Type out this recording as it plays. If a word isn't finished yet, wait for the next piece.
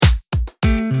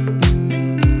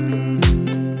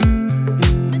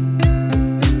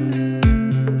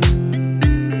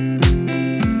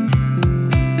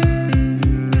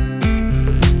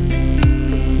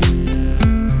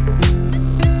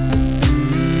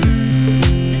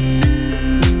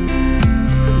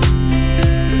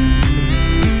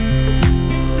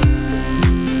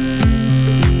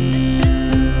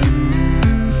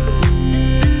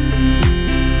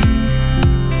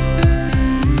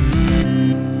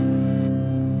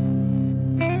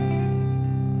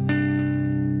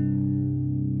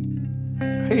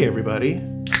Hey everybody,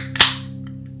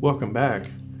 welcome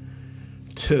back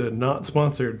to Not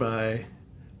Sponsored by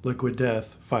Liquid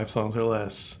Death, 5 songs or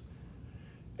less.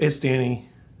 It's Danny,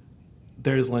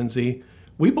 there's Lindsay.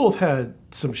 We both had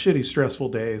some shitty stressful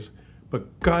days,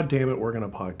 but god damn it, we're gonna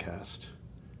podcast.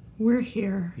 We're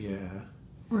here. Yeah.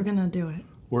 We're gonna do it.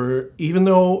 Even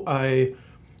though I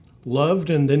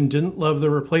loved and then didn't love the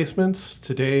Replacements,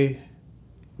 today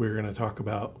we're gonna talk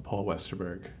about Paul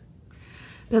Westerberg.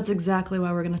 That's exactly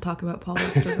why we're going to talk about Paul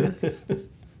Westerberg.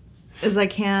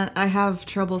 I have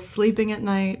trouble sleeping at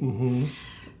night,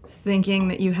 thinking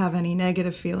that you have any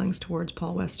negative feelings towards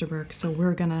Paul Westerberg. So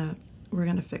we're gonna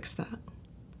fix that.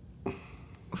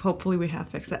 Hopefully we have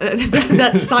fixed that.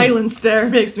 That silence there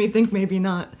makes me think maybe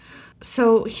not.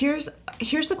 So here's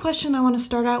the question I want to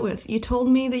start out with. You told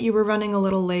me that you were running a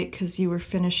little late because you were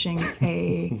finishing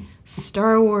a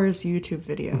Star Wars YouTube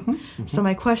video. So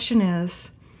my question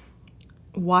is,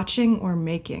 watching or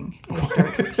making a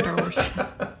Star Wars?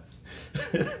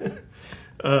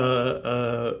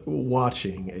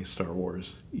 Watching a Star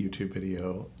Wars YouTube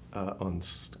video on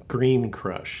Screen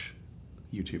Crush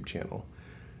YouTube channel.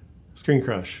 Screen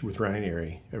Crush with Ryan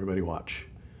Airy. Everybody watch.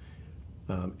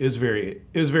 It was very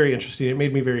interesting. It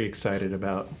made me very excited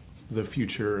about the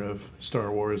future of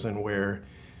Star Wars and where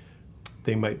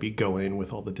they might be going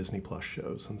with all the Disney Plus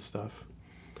shows and stuff.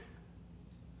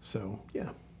 So,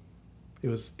 yeah. It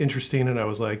was interesting, and I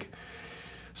was like,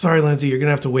 sorry, Lindsay, you're going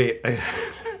to have to wait.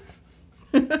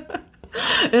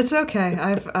 It's okay.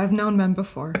 I've known men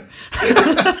before.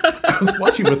 I was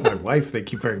watching with my wife.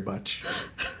 Thank you very much.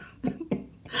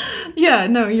 Yeah,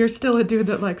 no, you're still a dude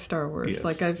that likes Star Wars.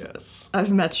 Yes,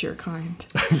 I've met your kind.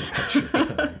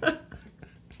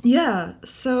 Yeah,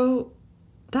 so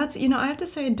that's, I have to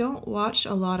say I don't watch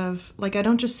a lot of, I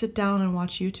don't just sit down and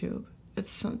watch YouTube.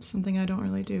 It's something I don't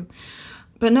really do.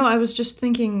 But no, I was just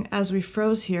thinking as we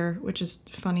froze here, which is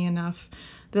funny enough,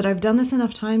 that I've done this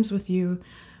enough times with you,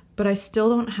 but I still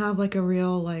don't have a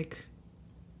real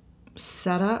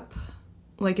setup.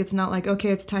 It's not okay,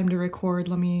 it's time to record.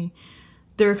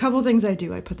 There are a couple things I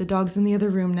do. I put the dogs in the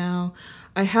other room now.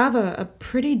 I have a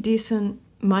pretty decent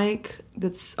mic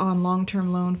that's on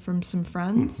long-term loan from some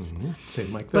friends. Mm-hmm.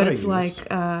 Same mic that I use. But it's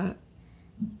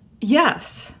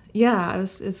yes. Yeah,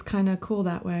 it's kind of cool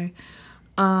that way.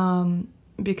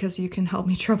 Because you can help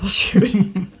me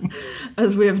troubleshoot,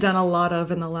 as we have done a lot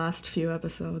of in the last few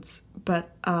episodes.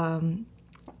 But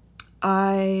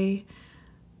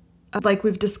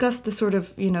we've discussed the sort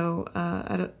of,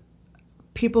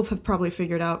 people have probably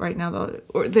figured out right now, though,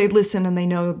 or they listen and they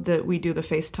know that we do the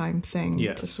FaceTime thing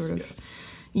to sort of... Yes.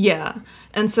 Yeah.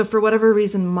 And so for whatever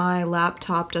reason, my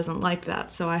laptop doesn't like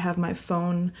that. So I have my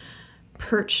phone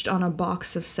perched on a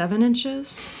box of 7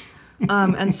 inches.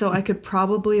 And so I could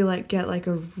probably get I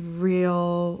could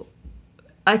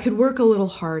work a little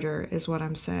harder is what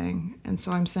I'm saying. And so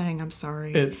I'm saying I'm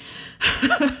sorry.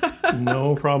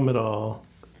 No problem at all.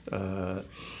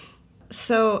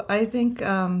 So I think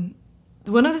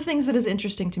one of the things that is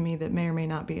interesting to me that may or may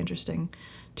not be interesting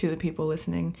to the people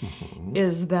listening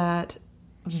is that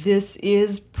this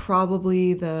is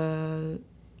probably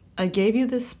I gave you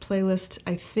this playlist,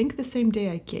 I think the same day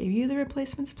I gave you the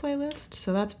Replacements playlist.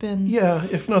 So that's been... Yeah,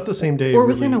 if not the same day. Or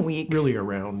within a week. Really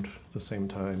around the same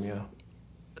time, yeah.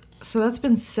 So that's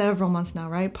been several months now,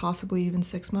 right? Possibly even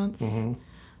 6 months. Mm-hmm.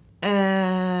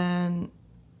 And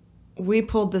we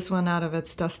pulled this one out of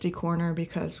its dusty corner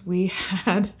because we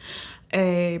had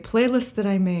a playlist that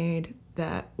I made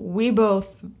that we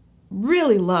both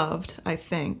really loved, I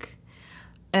think.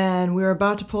 And we were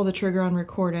about to pull the trigger on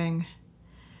recording...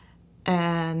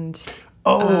 And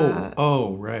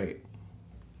right.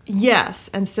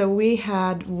 Yes, and so we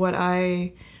had what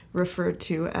I referred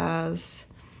to as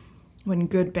when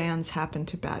good bands happen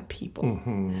to bad people.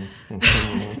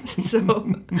 So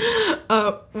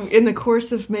in the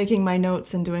course of making my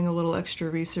notes and doing a little extra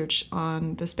research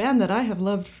on this band that I have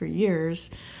loved for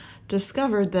years,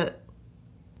 discovered that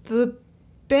the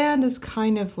band is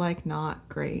kind of not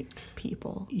great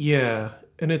people. Yeah,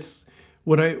 and it's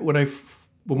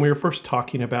when we were first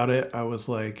talking about it, I was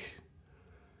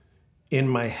in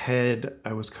my head,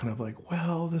 I was kind of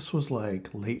well, this was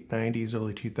late 90s,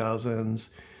 early 2000s.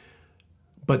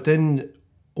 But then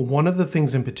one of the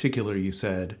things in particular you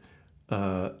said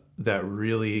that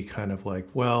really kind of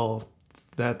well,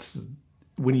 that's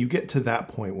when you get to that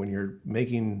point, when you're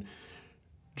making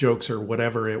jokes or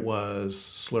whatever it was,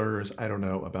 slurs, I don't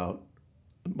know, about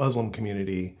Muslim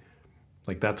community,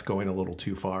 that's going a little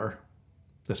too far.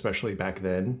 Especially back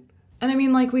then. And I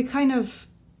mean, we kind of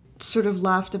sort of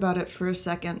laughed about it for a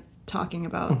second talking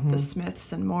about the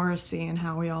Smiths and Morrissey and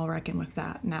how we all reckon with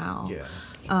that now.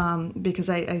 Yeah. Because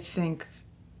I think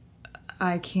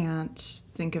I can't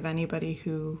think of anybody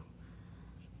who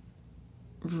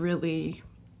really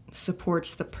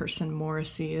supports the person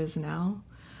Morrissey is now.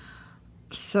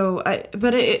 So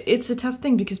but it's a tough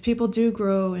thing because people do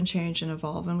grow and change and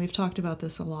evolve, and we've talked about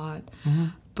this a lot.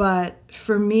 But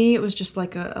for me, it was just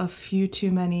like a few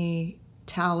too many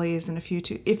tallies and a few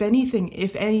too. If anything,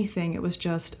 it was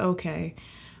just okay.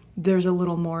 There's a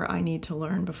little more I need to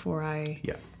learn before I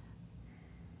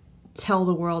tell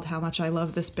the world how much I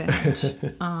love this band.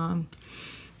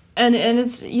 And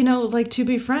it's, you know, like, to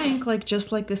be frank, like,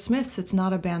 just like the Smiths, it's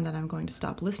not a band that I'm going to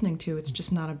stop listening to. It's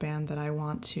just not a band that I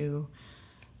want to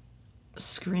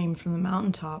scream from the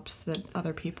mountaintops that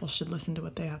other people should listen to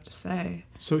what they have to say.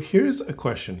 So here's a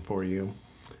question for you.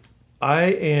 I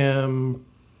am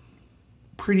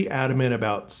pretty adamant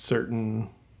about certain,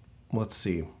 let's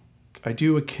see, I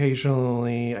do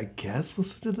occasionally, I guess,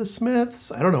 listen to the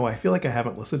Smiths. I don't know. I feel like I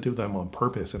haven't listened to them on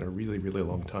purpose in a really, really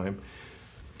long time.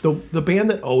 The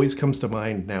band that always comes to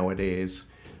mind nowadays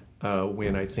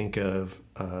when I think of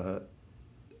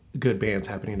good bands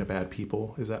happening to bad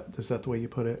people, is that the way you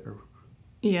put it? Or?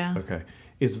 Yeah. Okay.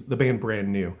 Is the band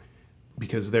Brand New,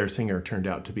 because their singer turned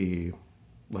out to be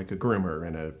like a groomer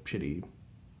and a shitty,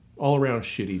 all around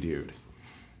shitty dude.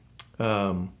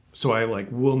 So I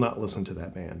will not listen to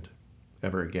that band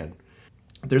ever again.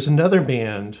 There's another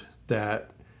band that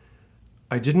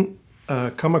I didn't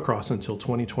come across until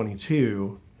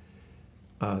 2022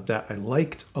 that I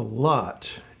liked a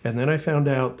lot. And then I found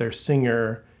out their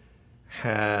singer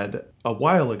had a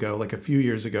while ago, like a few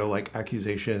years ago, like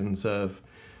accusations of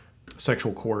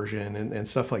sexual coercion and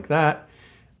stuff like that.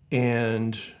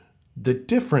 And the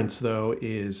difference, though,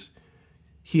 is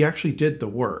he actually did the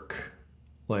work.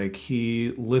 Like,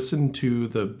 he listened to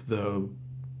the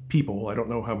people, I don't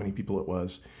know how many people it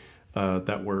was,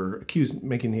 that were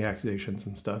making the accusations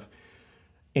and stuff.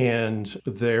 And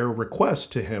their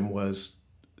request to him was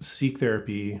seek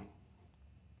therapy,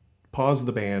 pause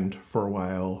the band for a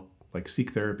while, like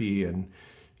seek therapy and,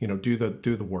 you know, do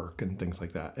the work and things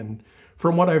like that. And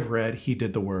from what I've read, he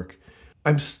did the work.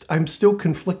 I'm still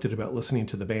conflicted about listening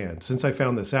to the band. Since I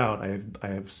found this out, I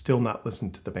have still not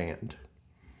listened to the band.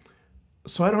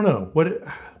 So I don't know.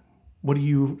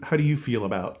 How do you feel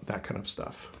about that kind of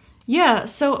stuff? Yeah,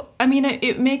 so, I mean,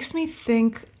 it makes me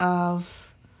think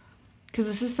of, because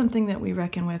this is something that we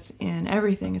reckon with in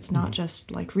everything. It's not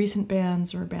just like recent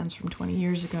bands or bands from 20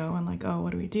 years ago and like, oh,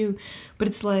 what do we do? But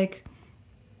it's like,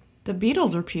 the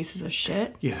Beatles are pieces of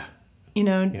shit. Yeah. You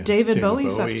know, yeah. David Bowie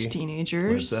fucked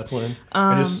teenagers. Led Zeppelin.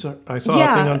 I saw a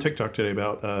thing on TikTok today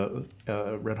about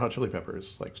Red Hot Chili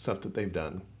Peppers, like stuff that they've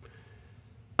done.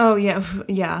 Oh, yeah.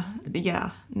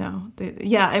 No.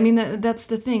 I mean, that's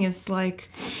the thing. Is like,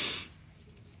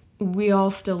 we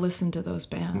all still listen to those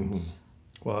bands.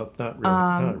 Well, not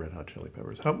Red Hot Chili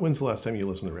Peppers. When's the last time you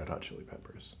listened to Red Hot Chili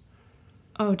Peppers?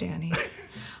 Oh, Danny.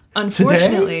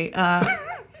 Unfortunately,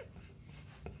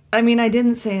 I mean, I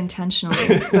didn't say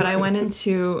intentionally, but I went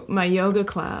into my yoga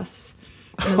class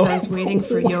as I was waiting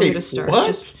for yoga to start.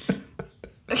 What?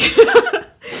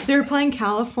 They were playing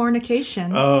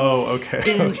Californication. Oh,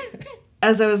 okay.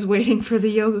 As I was waiting for the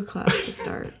yoga class to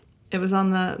start. It was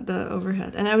on the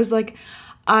overhead. And I was like,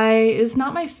 it's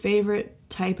not my favorite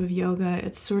type of yoga.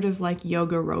 It's sort of like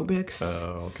yoga aerobics.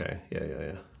 Oh, okay.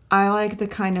 Yeah. I like the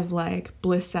kind of like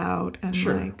bliss out and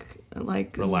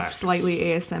like relax, slightly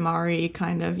ASMR-y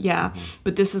kind of, yeah.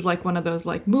 But this is like one of those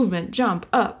like movement, jump,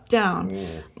 up, down.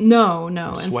 No.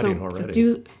 I'm sweating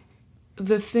already.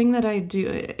 The thing that I do,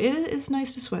 it is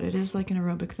nice to sweat. It is like an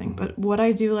aerobic thing. But what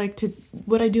I do like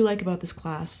about this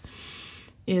class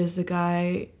is the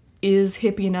guy is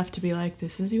hippie enough to be like,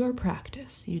 this is your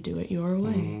practice. You do it your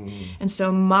way. And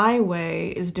so my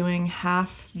way is doing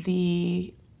half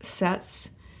the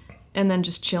sets and then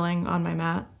just chilling on my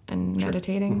mat and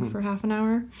meditating for half an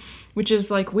hour, which is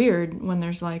like weird when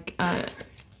there's like,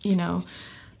 you know,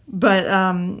 but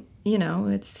you know,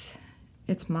 it's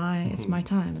my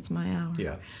time, it's my hour.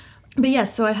 Yeah. But yes, yeah,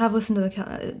 so I have listened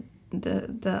to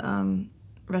the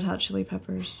Red Hot Chili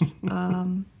Peppers.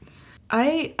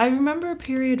 I remember a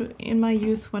period in my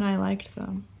youth when I liked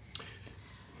them.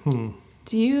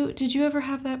 Did you ever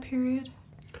have that period?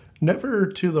 Never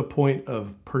to the point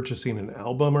of purchasing an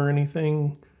album or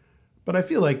anything, but I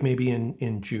feel like maybe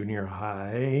in junior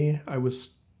high I was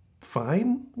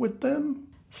fine with them.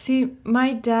 See,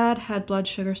 my dad had Blood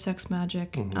Sugar Sex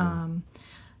Magic.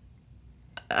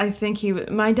 I think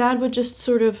my dad would just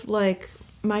sort of like,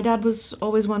 my dad was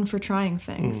always one for trying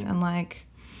things and like,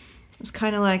 it's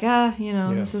kind of like, you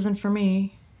know, this isn't for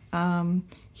me.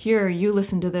 here, you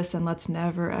listen to this and let's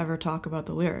never ever talk about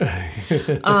the lyrics.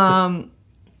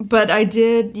 But I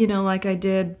did, I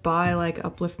did buy like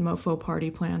Uplift Mofo Party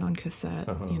Plan on cassette,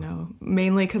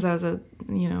 mainly because I was a,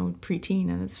 preteen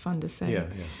and it's fun to say. Yeah.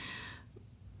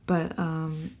 But,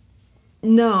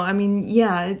 no, I mean,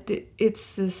 yeah,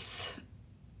 it's this,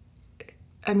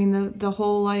 I mean, the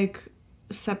whole like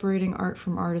separating art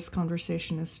from artist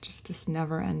conversation is just this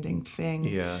never ending thing.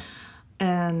 Yeah.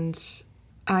 And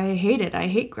I hate it. I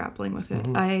hate grappling with it.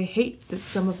 I hate that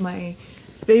some of my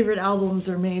favorite albums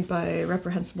are made by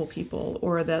reprehensible people,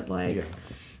 or that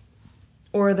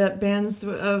or that bands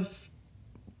of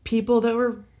people that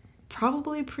were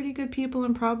probably pretty good people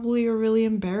and probably are really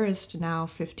embarrassed now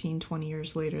 15, 20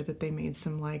 years later that they made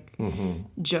some like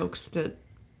jokes that,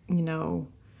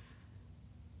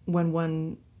 when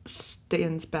one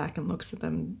stands back and looks at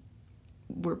them,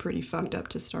 were pretty fucked up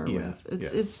to start with.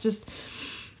 It's just,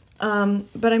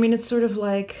 but I mean, it's sort of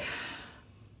like,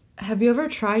 have you ever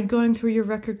tried going through your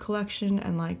record collection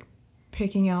and like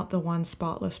picking out the one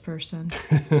spotless person?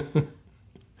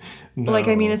 No. Like,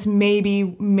 I mean, it's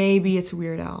maybe it's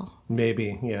Weird Al.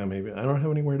 Maybe. I don't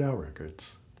have any Weird Al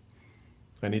records.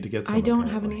 I need to get some. I don't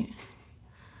have any.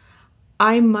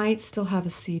 I might still have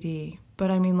a CD, but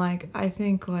I mean, like, I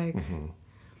think like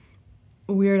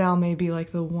Weird Al may be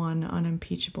like the one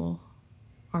unimpeachable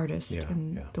artist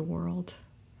in the world.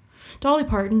 Dolly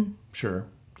Parton. Sure.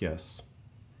 Yes.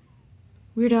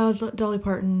 Weird Al, Dolly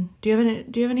Parton. Do you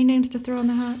have any names to throw in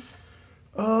the hat?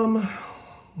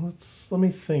 Let me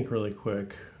think really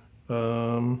quick.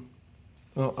 Well,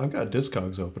 I've got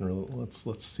Discogs open.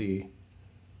 Let's see.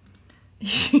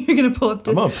 You're gonna pull up.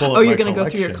 I'm gonna pull up. Oh, you're gonna go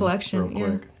through your collection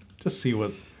real quick. Just see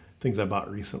what things I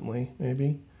bought recently.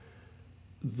 Maybe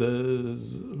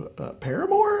the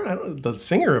Paramore. The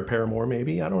singer of Paramore.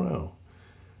 Maybe, I don't know.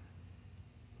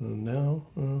 No,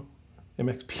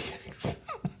 MXPX.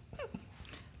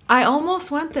 I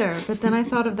almost went there, but then I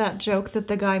thought of that joke that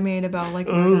the guy made about like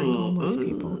murdering homeless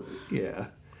people. Yeah.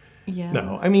 Yeah.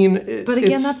 No, I mean. But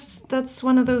again, that's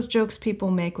one of those jokes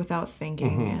people make without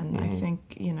thinking, and I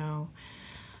think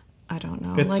I don't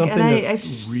know. It's like, something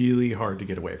that's really hard to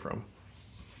get away from.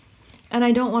 And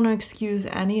I don't want to excuse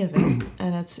any of it,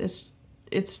 and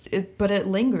but it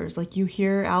lingers. Like, you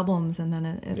hear albums and then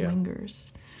it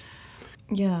lingers.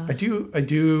 Yeah. I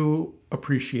do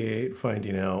appreciate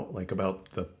finding out like about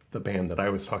the band that I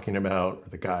was talking about, or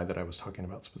the guy that I was talking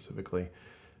about specifically,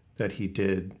 that he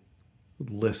did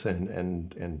listen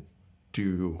and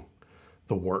do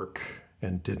the work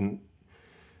and didn't.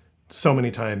 So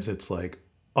many times it's like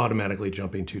automatically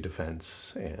jumping to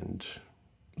defense and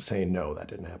saying, no, that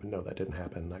didn't happen,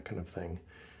 that kind of thing.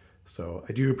 So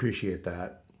I do appreciate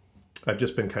that. I've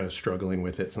just been kind of struggling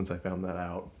with it since I found that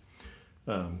out.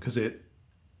 Because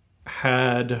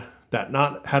had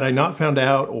I not found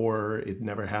out, or it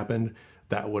never happened,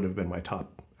 that would have been my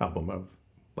top album of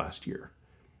last year,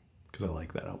 because I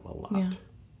like that album a lot. Yeah.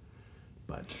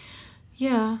 But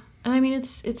yeah, and I mean,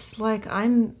 it's like,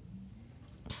 I'm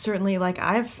certainly, like,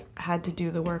 I've had to do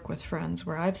the work with friends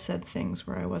where I've said things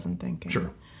where I wasn't thinking.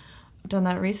 Sure. I've done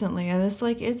that recently, and it's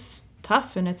like, it's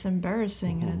tough and it's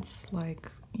embarrassing, and it's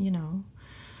like,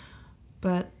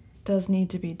 but does need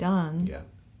to be done. Yeah.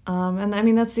 And I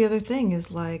mean, that's the other thing,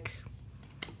 is like,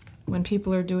 when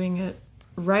people are doing it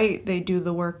right, they do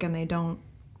the work and they don't,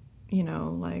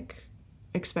 like,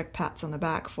 expect pats on the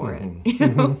back for it,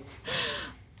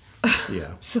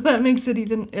 Yeah. So that makes it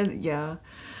even,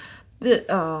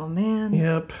 oh man.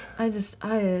 Yep. I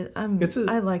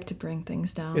like to bring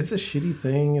things down. It's a shitty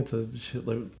thing. It's a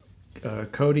shitload.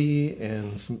 Cody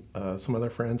and some other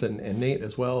friends and Nate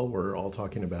as well were all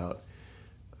talking about,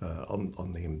 I'll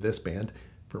name this band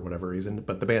for whatever reason,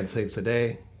 but the band Saves the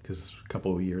Day, because a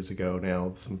couple of years ago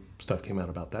now some stuff came out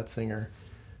about that singer.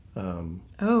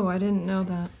 Oh, I didn't know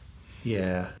that.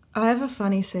 Yeah. I have a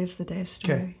funny Saves the Day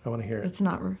story. Okay, I want to hear it. It's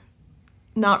not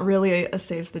really a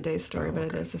Saves the Day story, but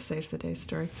it is a Saves the Day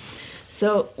story.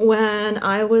 So when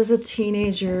I was a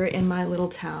teenager in my little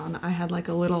town, I had like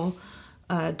a little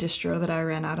distro that I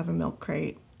ran out of a milk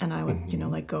crate, and I would,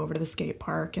 like, go over to the skate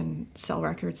park and sell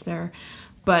records there.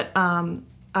 But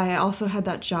I also had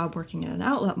that job working at an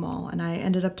outlet mall, and I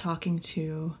ended up talking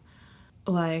to,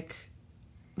 like,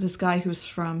 this guy who's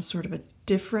from sort of a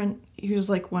different, he was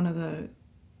like one of the,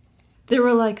 they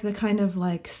were like the kind of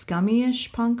like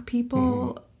scummy-ish punk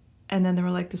people, and then there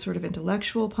were like the sort of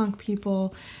intellectual punk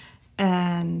people,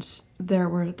 and there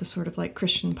were the sort of like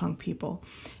Christian punk people.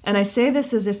 And I say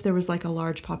this as if there was like a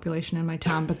large population in my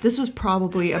town, but this was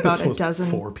probably about a dozen.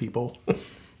 4 people.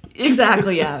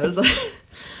 Exactly, yeah. It was like,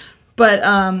 but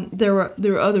there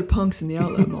were other punks in the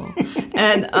outlet mall,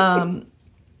 And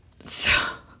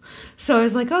so I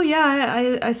was like, oh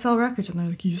yeah, I sell records. And they're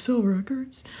like, you sell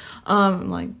records? I'm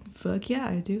like, fuck yeah,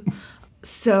 I do.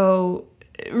 So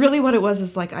really what it was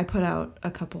is like I put out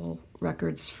a couple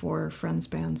records for friends'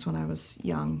 bands when I was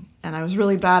young, and I was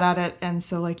really bad at it. And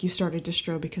so like you start a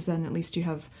distro because then at least you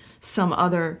have some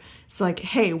other, it's like,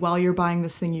 hey, while you're buying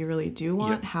this thing you really do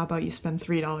want, how about you spend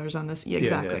 $3 on this?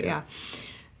 Exactly, yeah.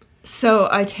 So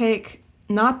I take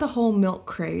not the whole milk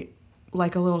crate,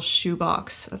 like a little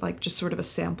shoebox, like just sort of a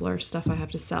sampler stuff I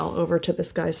have to sell over to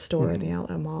this guy's store in the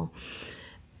outlet mall.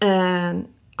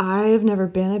 And I've never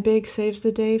been a big Saves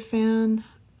the Day fan.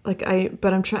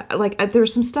 But I'm trying, there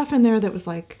was some stuff in there that was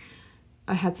like,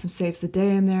 I had some Saves the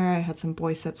Day in there. I had some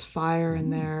Boy Sets Fire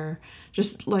in there.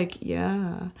 Just like,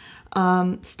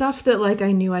 stuff that like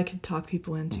I knew I could talk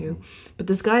people into. But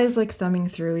this guy is like thumbing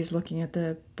through. He's looking at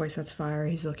the Boy Sets Fire.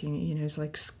 He's looking, he's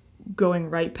like going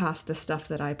right past the stuff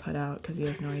that I put out because he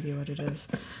has no idea what it is.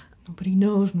 Nobody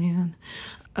knows, man.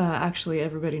 Actually,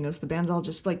 everybody knows the bands. I'll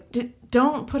just like,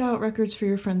 don't put out records for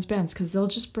your friends' bands because they'll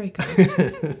just break up.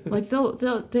 Like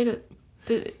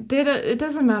it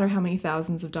doesn't matter how many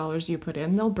thousands of dollars you put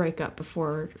in, they'll break up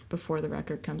before the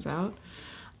record comes out.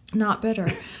 Not better.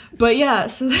 But yeah,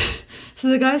 so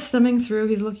the guy's thumbing through,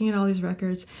 he's looking at all these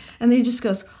records, and then he just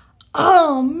goes,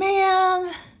 oh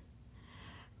man.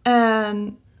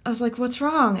 And I was like, what's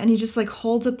wrong? And he just like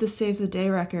holds up the Save the Day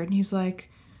record, and he's like,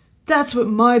 that's what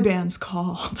my band's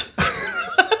called.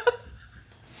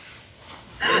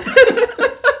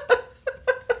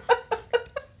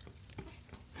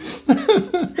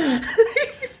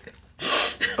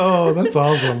 Oh, that's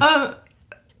awesome.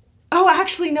 Oh,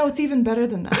 actually, no, it's even better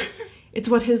than that. It's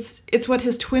what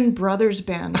his twin brother's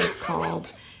band is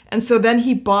called. And so then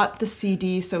he bought the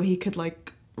CD so he could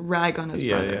like rag on his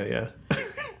brother. Yeah.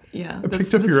 Yeah. I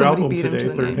picked up your album today,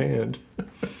 third hand.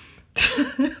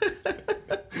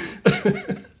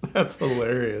 That's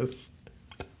hilarious.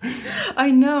 I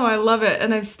know, I love it,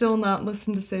 and I've still not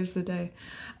listened to Saves the Day.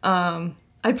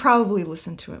 I probably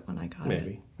listened to it when I got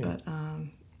it. Yeah. But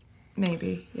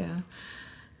maybe, yeah.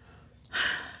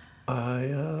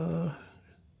 I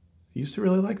used to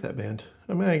really like that band.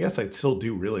 I mean, I guess I still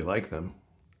do really like them.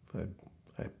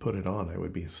 If I put it on, I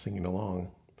would be singing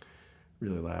along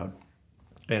really loud.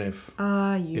 And if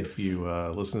you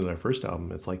listen to their first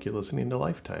album, it's like you're listening to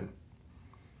Lifetime.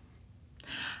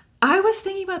 I was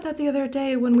thinking about that the other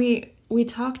day when we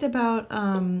talked about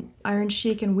Iron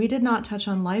Chic, and we did not touch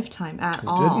on Lifetime at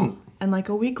all. Didn't. And like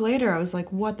a week later, I was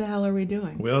like, what the hell are we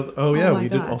doing? Well, we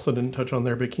didn't touch on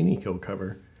their Bikini Kill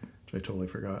cover, which I totally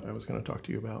forgot I was going to talk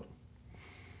to you about.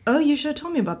 Oh, you should have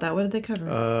told me about that. What did they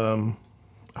cover?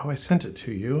 I sent it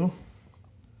to you.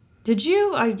 Did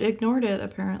you? I ignored it,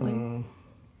 apparently.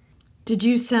 Did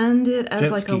you send it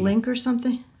as like a link or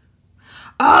something?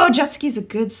 Oh, Jet Ski's a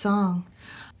good song.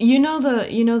 You know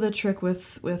the trick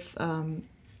with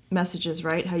messages,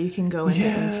 right? How you can go into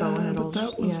info and it'll... but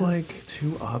that was like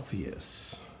too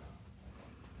obvious.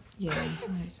 Yeah.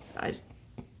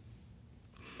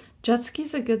 Jet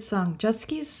Ski's a good song. Jet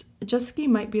Ski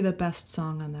might be the best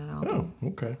song on that album. Oh,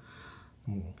 okay.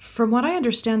 From what I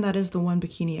understand, that is the one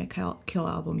Bikini Kill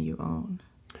album you own.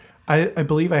 I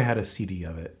believe I had a CD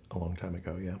of it a long time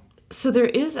ago, yeah. So there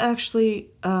is actually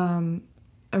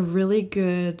a really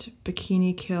good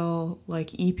Bikini Kill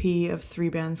like EP of 3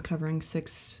 bands covering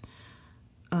 6.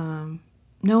 No,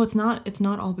 it's not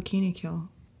all Bikini Kill.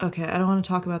 Okay, I don't want to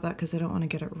talk about that because I don't want to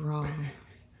get it wrong.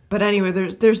 But anyway,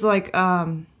 there's like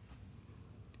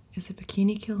is it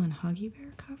Bikini Kill and Huggy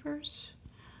Bear covers?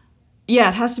 Yeah,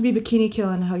 it has to be Bikini Kill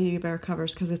and Huggy Bear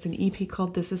covers because it's an EP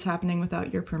called This Is Happening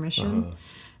Without Your Permission.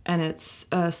 And it's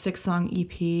a 6-song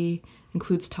EP,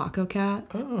 includes Taco Cat.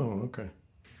 Oh, okay.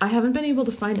 I haven't been able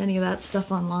to find any of that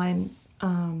stuff online,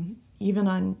 even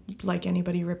on like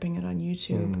anybody ripping it on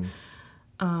YouTube.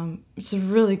 It's a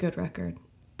really good record.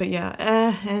 But yeah,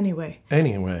 anyway. I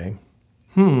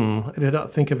did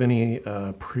not think of any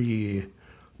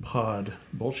pre-pod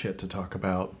bullshit to talk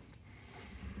about.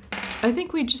 I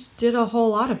think we just did a whole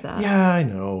lot of that. Yeah, I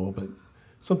know, but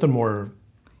something more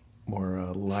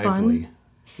lively. Fun?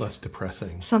 Less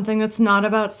depressing. Something that's not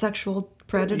about sexual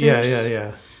predators.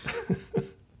 Yeah.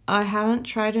 I haven't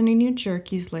tried any new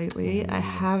jerkies lately. I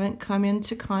haven't come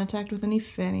into contact with any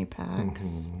fanny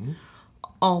packs.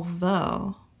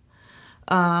 Although,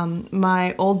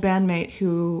 my old bandmate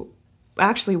who,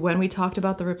 actually when we talked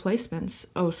about the Replacements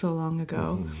so long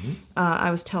ago,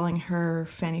 I was telling her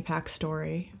fanny pack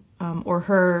story, or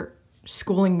her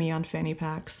schooling me on fanny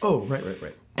packs. Oh, right.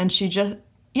 And she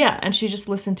just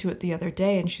listened to it the other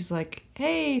day, and she's like,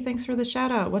 hey, thanks for the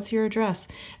shout out. What's your address?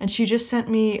 And she just sent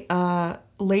me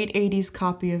late 80s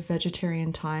copy of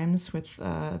Vegetarian Times with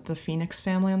the Phoenix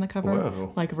family on the cover.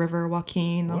 Whoa. Like River,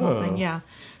 Joaquin, the Whoa. whole thing. Yeah.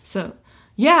 So,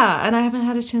 yeah, and I haven't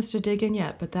had a chance to dig in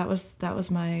yet, but that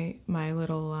was my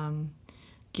little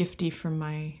gifty from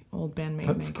my old bandmate.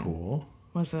 That's Megan. cool.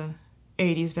 Was a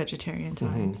 80s Vegetarian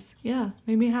Times. Yeah,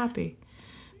 made me happy.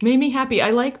 Made me happy.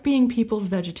 I like being people's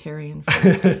vegetarian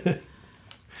friend.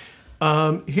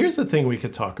 Here's the thing we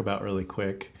could talk about really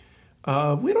quick.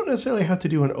 We don't necessarily have to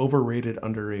do an overrated,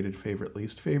 underrated, favorite,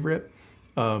 least favorite.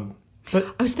 But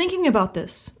I was thinking about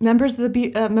this. Members of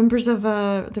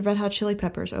the Red Hot Chili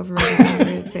Peppers, overrated,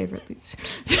 underrated, favorite,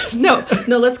 least. No,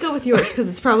 let's go with yours because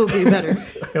it's probably better.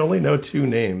 I only know 2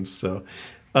 names, so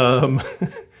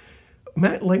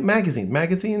like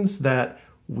magazines that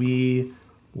we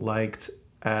liked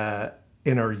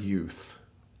in our youth.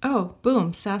 Oh,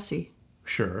 boom, Sassy.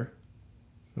 Sure.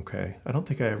 Okay. I don't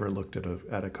think I ever looked at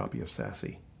a copy of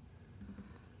Sassy.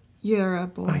 You're a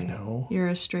boy. I know. You're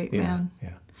a straight man.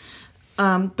 Yeah.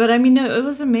 But I mean, no, it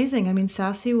was amazing. I mean,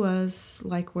 Sassy was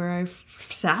like where I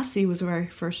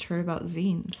first heard about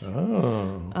zines.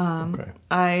 Oh. Okay.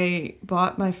 I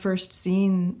bought my first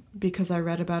zine because I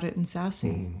read about it in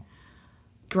Sassy.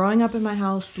 Growing up in my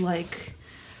house, like,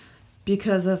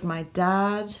 because of my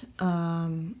dad,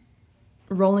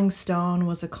 Rolling Stone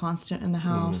was a constant in the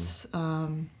house.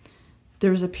 There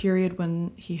was a period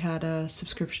when he had a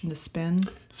subscription to Spin.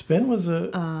 Spin was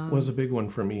a big one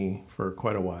for me for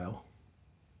quite a while.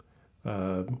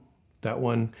 That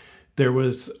one, there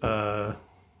was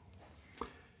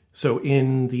so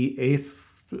in the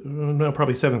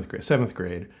probably seventh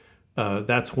grade.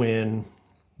 That's when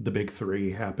the big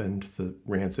 3 happened: the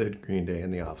Rancid, Green Day,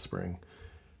 and the Offspring.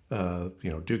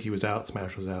 Dookie was out,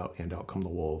 Smash was out, and Out Come the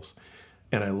Wolves.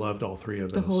 And I loved all 3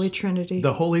 of those. The Holy Trinity.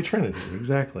 The Holy Trinity,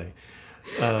 exactly.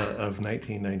 Of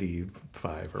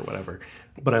 1995 or whatever.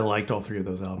 But I liked all 3 of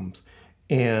those albums.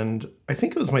 And I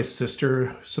think it was my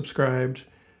sister subscribed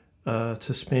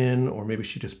to Spin, or maybe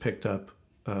she just picked up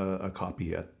a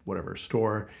copy at whatever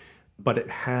store. But it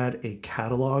had a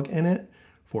catalog in it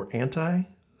for Anti.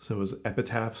 So it was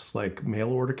Epitaph's like mail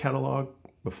order catalog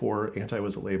before Anti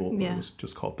was a label. Yeah. It was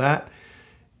just called that.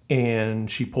 And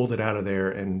she pulled it out of there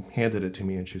and handed it to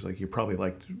me. And she's like, you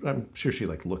probably I'm sure she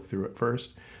like looked through it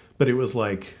first. But it was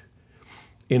like,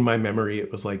 in my memory,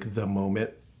 it was like the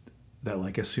moment that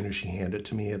like as soon as she handed it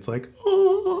to me, it's like,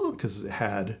 oh, because it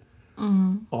had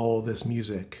all this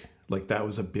music. Like that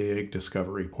was a big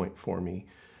discovery point for me.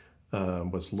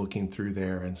 Was looking through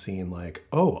there and seeing like,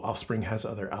 oh, Offspring has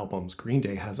other albums. Green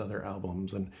Day has other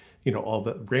albums. And, all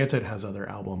the Rancid has other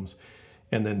albums.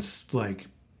 And then like,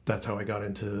 that's how I got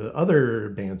into other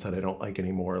bands that I don't like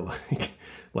anymore,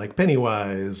 like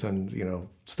Pennywise and,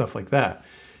 stuff like that.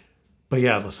 But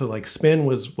yeah, so like Spin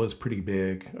was pretty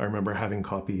big. I remember having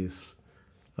copies.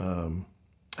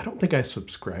 I don't think I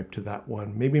subscribed to that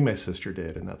one. Maybe my sister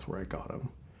did, and that's where I got them.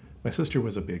 My sister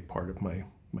was a big part of my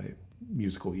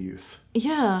musical youth.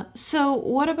 Yeah. So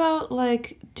what about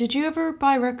like, did you ever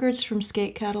buy records from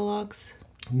skate catalogs?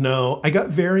 No, I got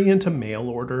very into mail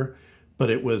order, but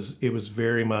it was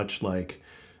very much like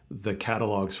the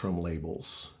catalogs from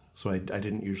labels. So I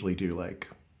didn't usually do like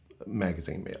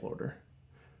magazine mail order.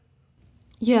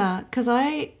 Yeah, because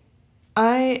I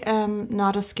am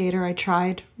not a skater. I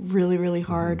tried really, really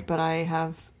hard, but I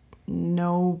have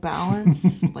no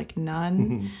balance, like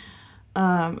none.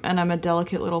 And I'm a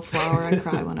delicate little flower. I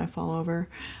cry when I fall over.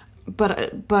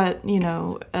 But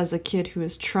as a kid who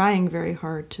is trying very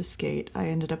hard to skate, I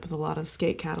ended up with a lot of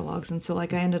skate catalogs. And so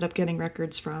like I ended up getting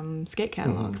records from skate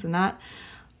catalogs. And that,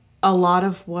 a lot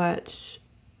of what,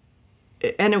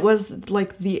 and it was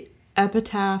like the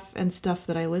Epitaph and stuff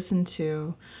that I listened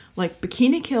to, like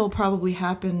Bikini Kill probably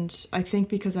happened, I think,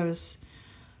 because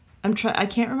I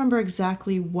can't remember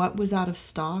exactly what was out of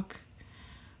stock,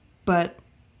 but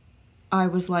I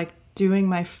was like doing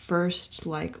my first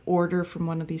like order from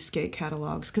one of these skate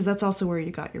catalogs, because that's also where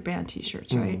you got your band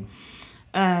t-shirts, right?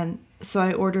 And so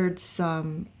I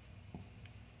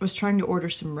was trying to order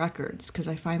some records because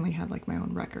I finally had like my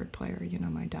own record player.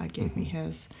 My dad gave me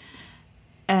his.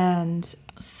 And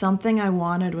something I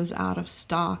wanted was out of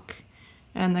stock.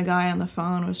 And the guy on the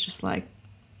phone was just like,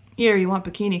 here, you want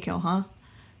Bikini Kill, huh?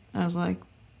 And I was like,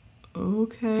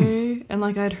 okay. And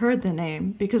like I'd heard the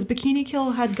name because Bikini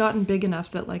Kill had gotten big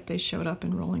enough that like they showed up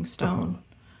in Rolling Stone.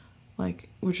 Like,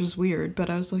 which was weird, but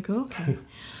I was like, okay.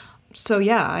 So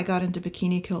yeah, I got into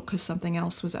Bikini Kill because something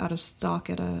else was out of stock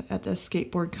at the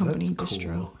skateboard company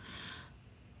distro. Cool.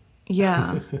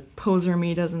 Yeah. Poser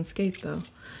me doesn't skate though.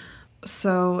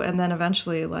 So, and then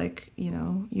eventually, like,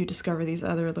 you discover these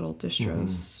other little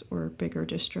distros or bigger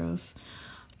distros.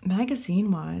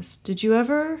 Magazine-wise, did you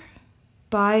ever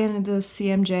buy into the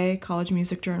CMJ, College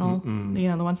Music Journal? You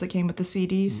know, the ones that came with the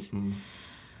CDs?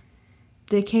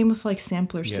 They came with like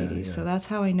sampler CDs, so that's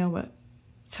how I know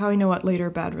what Later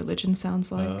Bad Religion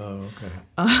sounds like. Oh, okay.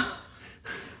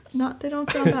 They don't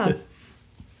sound bad.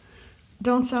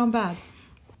 Don't sound bad.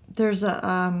 There's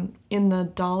a in the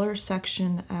dollar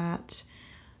section at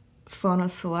Phono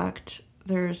Select,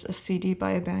 there's a CD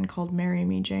by a band called Marry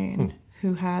Me Jane,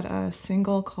 who had a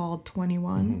single called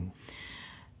 21.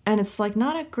 And it's like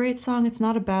not a great song, it's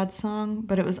not a bad song,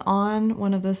 but it was on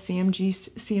one of the CMJ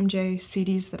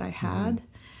CDs that I had.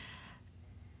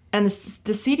 And the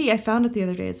CD, I found it the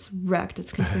other day, it's wrecked,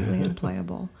 it's completely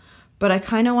unplayable. But I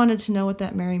kind of wanted to know what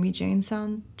that Marry Me Jane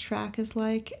soundtrack is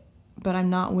like, but I'm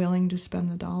not willing to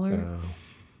spend the $1.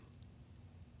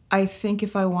 I think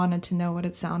if I wanted to know what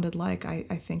it sounded like, I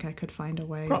think I could find a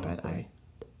way, Probably.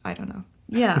 But I don't know.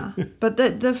 Yeah, but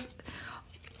this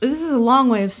is a long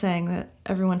way of saying that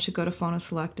everyone should go to Phono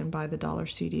Select and buy the dollar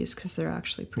CDs because they're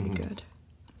actually pretty good.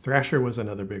 Thrasher was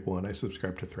another big one. I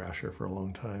subscribed to Thrasher for a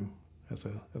long time as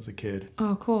a kid.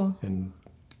 Oh, cool. And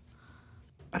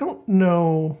I don't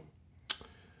know.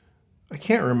 I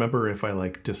can't remember if I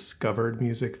like discovered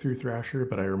music through Thrasher,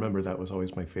 but I remember that was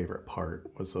always my favorite part,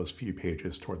 was those few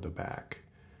pages toward the back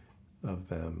of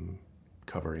them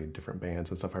covering different bands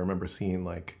and stuff. I remember seeing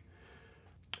like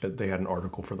they had an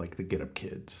article for like the Get Up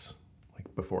Kids,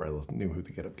 like before I knew who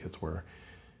the Get Up Kids were.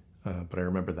 But I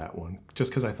remember that one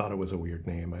just because I thought it was a weird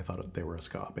name. I thought they were a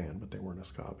ska band, but they weren't a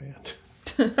ska band.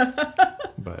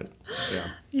 But yeah.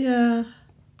 Yeah,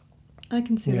 I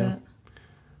can see that.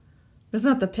 It's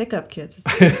not the Pickup Kids.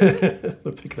 It's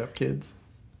The Pick It Up Kids.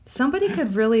 Somebody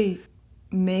could really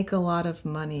make a lot of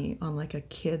money on like a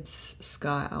kids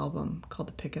ska album called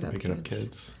the Pick It Up Kids. Pick It Up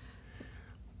Kids.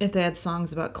 If they had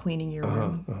songs about cleaning your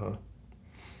room.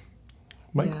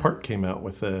 Mike Park came out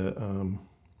with a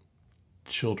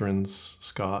children's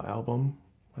ska album.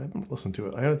 I haven't listened to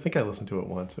it. I think I listened to it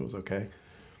once. It was okay.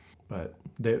 But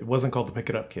it wasn't called the Pick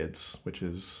It Up Kids, which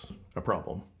is a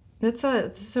problem. It's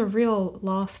a real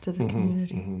loss to the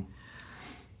community.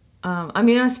 I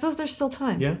mean, I suppose there's still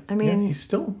time. Yeah. I mean, he's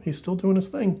still doing his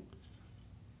thing.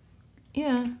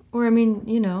 Yeah. Or I mean,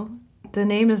 you know, the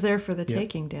name is there for the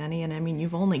taking, Danny. And I mean,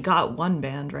 you've only got one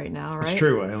band right now, right? It's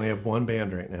true. I only have one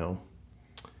band right now,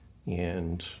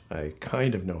 and I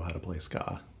kind of know how to play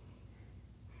ska.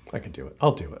 I can do it.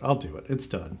 I'll do it. It's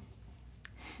done.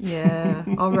 Yeah.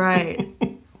 All right.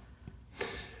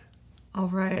 All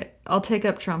right. I'll take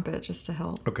up trumpet just to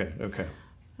help. Okay.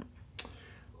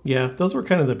 Yeah, those were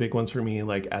kind of the big ones for me,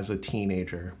 like as a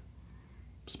teenager.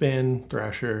 Spin,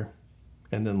 Thrasher,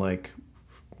 and then like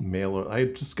I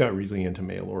just got really into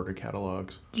mail order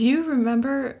catalogs. Do you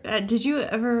remember, did you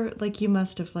ever, like you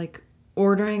must have, like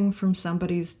ordering from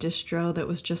somebody's distro that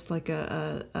was just like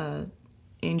a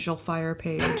Angel Fire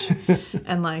page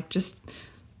and like just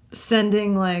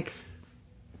sending like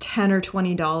 $10 or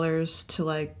 $20 to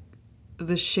like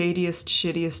the shadiest,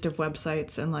 shittiest of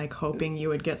websites and like hoping you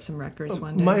would get some records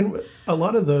one day? A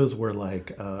lot of those were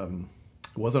like,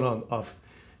 it wasn't off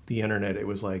the internet. It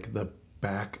was like the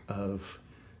back of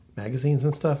magazines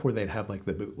and stuff where they'd have like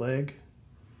the bootleg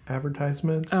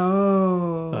advertisements.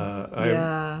 Oh,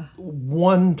 yeah.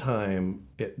 One time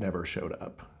it never showed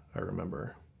up, I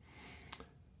remember.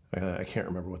 I can't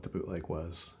remember what the bootleg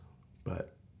was.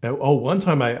 But, one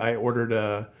time I ordered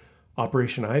a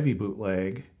Operation Ivy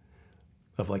bootleg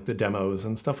of like the demos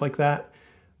and stuff like that.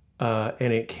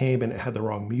 And it came and it had the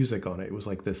wrong music on it. It was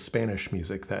like this Spanish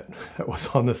music that was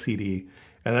on the CD.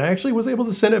 And I actually was able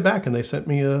to send it back and they sent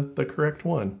me the correct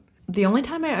one. The only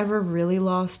time I ever really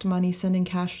lost money sending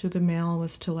cash through the mail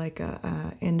was to like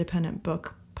a independent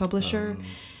book publisher.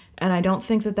 And I don't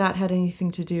think that had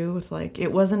anything to do with like,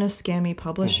 it wasn't a scammy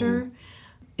publisher.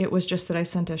 It was just that I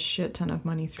sent a shit ton of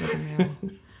money through the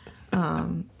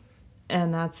mail.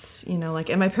 And that's, you know, like,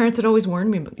 and my parents had always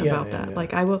warned me about that. Yeah.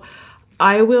 Like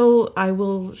I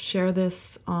will share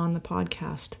this on the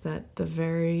podcast that the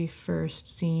very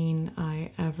first zine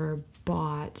I ever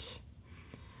bought,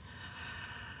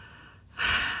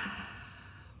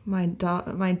 my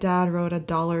dad wrote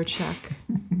 $1 check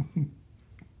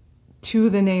to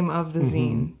the name of the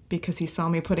zine because he saw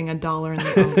me putting $1 in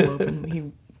the envelope and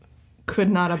he could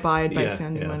not abide by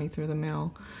sending money through the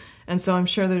mail. And so I'm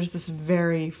sure there's this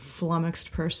very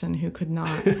flummoxed person who could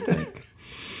not, like,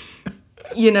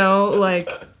 you know, like,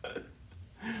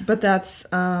 but that's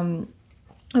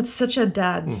such a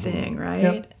dad thing, right?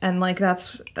 Yep. And like,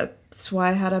 that's why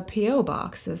I had a P.O.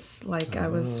 box. Is like, I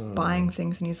was buying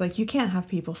things and he's like, you can't have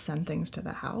people send things to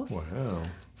the house. Wow.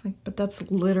 It's like, but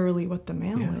that's literally what the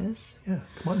mail is. Yeah,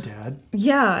 come on, Dad.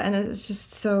 Yeah, and it's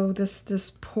just so this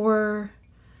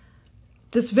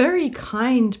very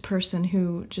kind person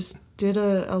who just did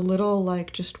a little,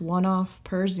 like, just one-off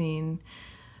Perzine,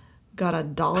 got a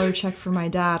 $1 check for my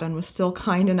dad, and was still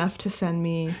kind enough to send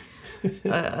me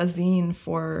a zine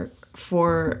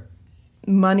for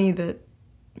money that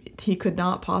he could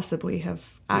not possibly have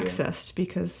accessed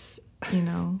because,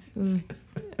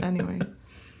 anyway.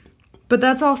 But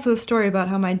that's also a story about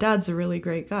how my dad's a really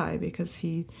great guy, because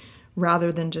he,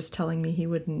 rather than just telling me he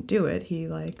wouldn't do it, he,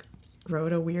 like,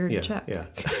 wrote a weird check. Yeah.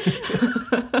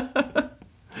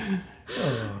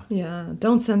 Yeah,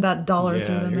 don't send that $1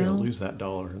 through the you're mail. going to lose that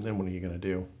 $1, and then what are you going to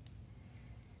do?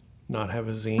 Not have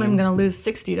a zine? I'm going to lose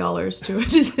 $60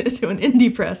 to an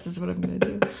indie press is what I'm going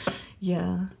to do.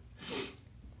 Yeah.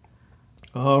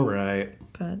 All right.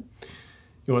 But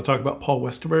you want to talk about Paul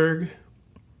Westerberg?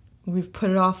 We've put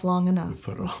it off long enough. We've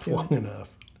put it off long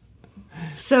enough.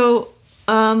 So,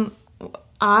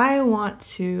 I want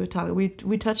to talk. We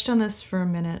touched on this for a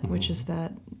minute, which is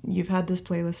that you've had this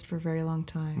playlist for a very long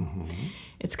time.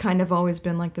 It's kind of always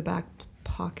been like the back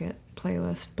pocket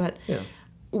playlist, but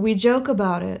we joke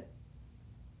about it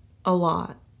a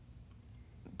lot.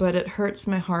 But it hurts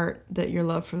my heart that your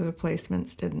love for the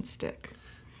Replacements didn't stick.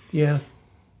 Yeah.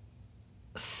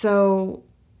 So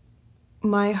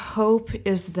my hope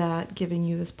is that giving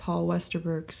you this Paul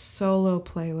Westerberg solo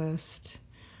playlist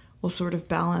will sort of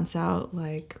balance out,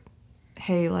 like,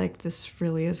 hey, like, this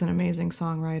really is an amazing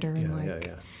songwriter,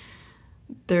 and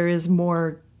there is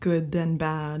more good than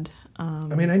bad.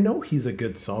 I mean, I know he's a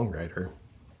good songwriter.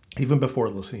 Even before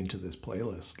listening to this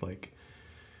playlist, like,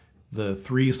 the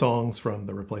 3 songs from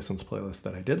the Replacements playlist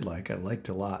that I did like, I liked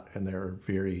a lot, and they're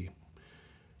very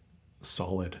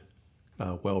solid,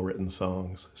 well-written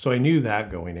songs. So I knew that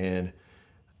going in.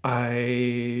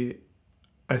 I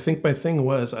think my thing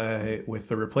was, with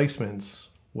the Replacements,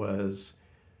 was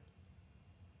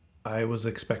I was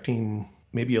expecting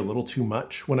maybe a little too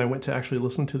much when I went to actually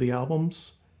listen to the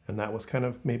albums. And that was kind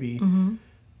of maybe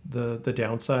the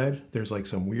downside. There's, like,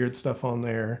 some weird stuff on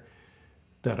there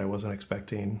that I wasn't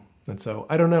expecting. And so,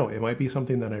 I don't know. It might be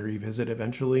something that I revisit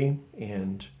eventually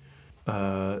and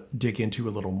dig into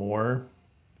a little more.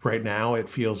 Right now, it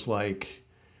feels like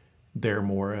they're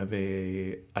more of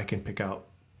I can pick out,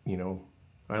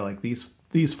 I like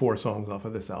these 4 songs off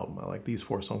of this album. I like these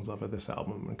 4 songs off of this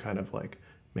album, and kind of, like,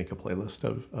 make a playlist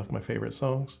of my favorite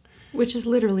songs. Which is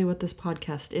literally what this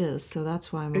podcast is, so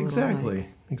that's why I'm a little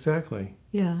Exactly.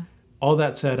 Yeah. All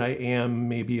that said, I am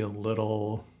maybe a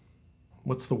little,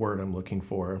 what's the word I'm looking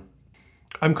for?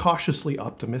 I'm cautiously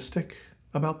optimistic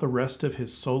about the rest of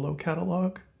his solo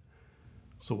catalog.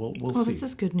 So we'll see. Oh, this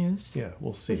is good news. Yeah,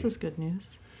 we'll see. This is good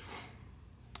news.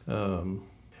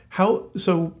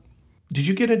 So did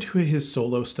you get into his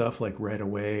solo stuff, like, right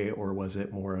away, or was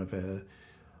it more of a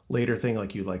later thing,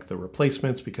 like you like the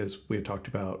Replacements, because we had talked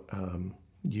about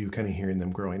you kind of hearing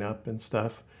them growing up and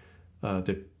stuff.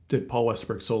 Did Paul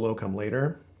Westerberg solo come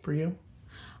later for you?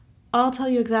 I'll tell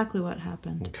you exactly what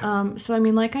happened. Okay. So, I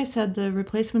mean, like I said, the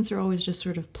Replacements are always just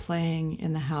sort of playing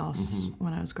in the house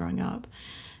when I was growing up.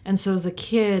 And so as a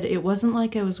kid, it wasn't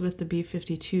like I was with the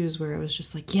B-52s where it was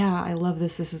just like, yeah, I love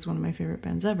this. This is one of my favorite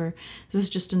bands ever. This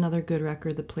is just another good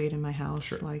record that played in my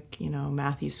house, like,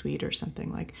 Matthew Sweet or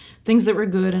something. Like, things that were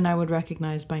good and I would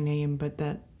recognize by name, but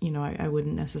that, I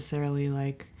wouldn't necessarily,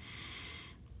 like,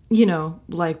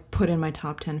 put in my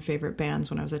top 10 favorite bands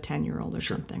when I was a 10-year-old or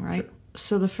something, right? Sure.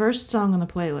 So the first song on the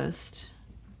playlist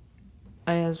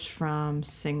is from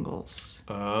Singles.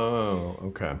 Oh,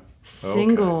 okay.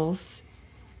 Singles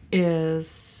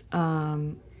is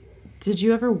did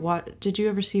you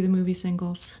ever see the movie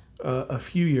Singles? A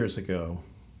few years ago.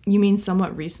 You mean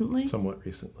somewhat recently? Somewhat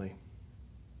recently.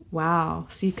 Wow.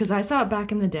 See, because I saw it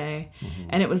back in the day,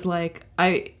 and it was like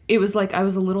I was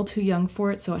a little too young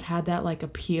for it, so it had that, like,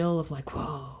 appeal of, like,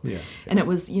 whoa. Yeah. And it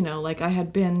was, like, I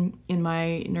had been in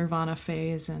my Nirvana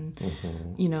phase, and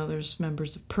there's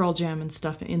members of Pearl Jam and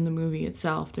stuff in the movie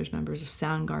itself. There's members of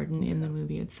Soundgarden in the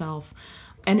movie itself.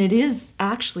 And it is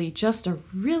actually just a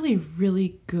really,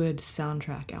 really good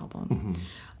soundtrack album.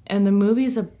 And the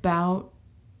movie's about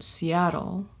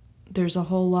Seattle. There's a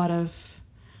whole lot of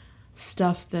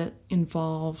stuff that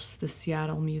involves the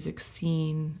Seattle music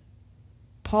scene.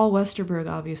 Paul Westerberg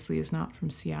obviously is not from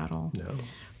Seattle. No.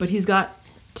 But he's got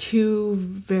 2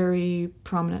 very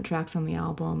prominent tracks on the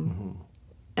album.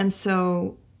 And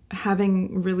so,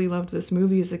 having really loved this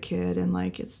movie as a kid, and,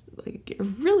 like, it's, like, a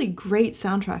really great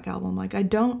soundtrack album. Like, I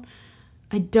don't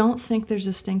think there's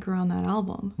a stinker on that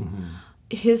album.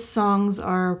 His songs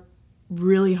are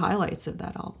really highlights of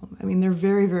that album. I mean, they're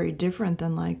very, very different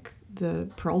than like the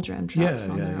Pearl Jam tracks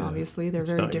on there. Obviously, they're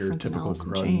very different than Alice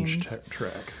in Chains.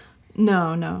 Track.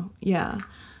 No, yeah,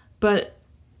 but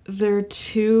they're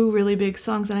two really big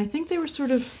songs, and I think they were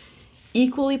sort of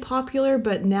equally popular.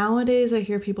 But nowadays, I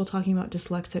hear people talking about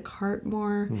Dyslexic Heart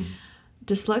more.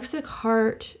 Dyslexic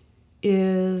Heart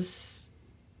is,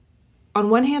 on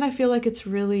one hand, I feel like it's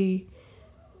really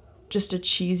just a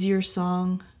cheesier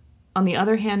song. On the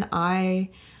other hand,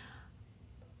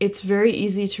 it's very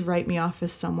easy to write me off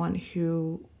as someone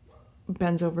who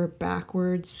bends over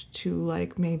backwards to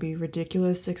like maybe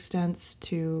ridiculous extents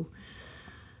to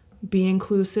be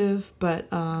inclusive, but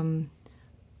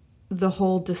the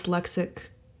whole dyslexic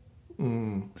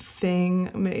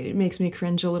thing makes me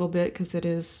cringe a little bit because it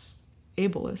is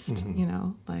ableist, you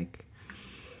know, like,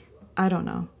 I don't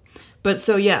know. But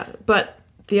so, yeah, but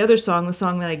the other song, the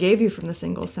song that I gave you from the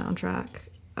single soundtrack,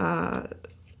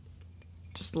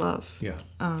 just love. Yeah.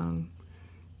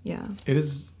 Yeah. It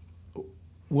is,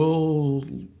 we'll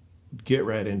get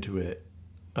right into it.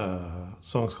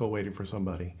 Song's called Waiting for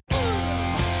Somebody.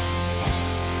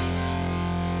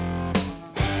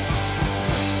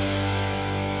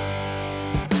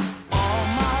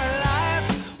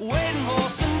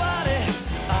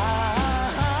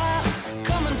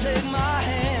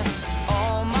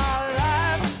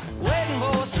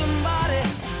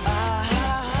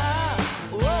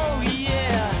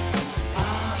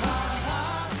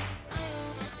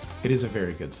 It is a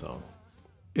very good song.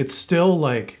 It's still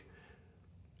like,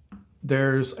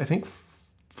 there's, I think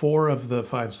 4 of the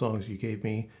 5 songs you gave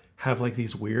me have like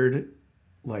these weird,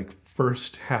 like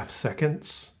first half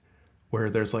seconds where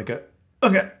there's like a,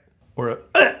 okay, or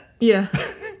a, yeah.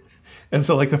 And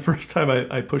so like the first time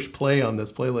I pushed play on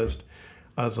this playlist,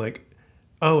 I was like,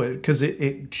 oh, because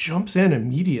it jumps in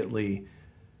immediately.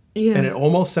 Yeah. And it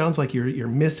almost sounds like you're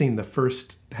missing the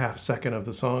first half second of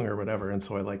the song or whatever. And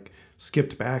so I like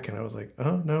skipped back and I was like,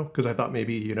 oh no, because I thought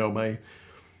maybe, you know, my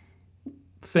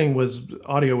thing was,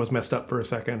 audio was messed up for a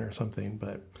second or something,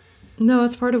 but no,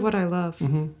 it's part of what I love.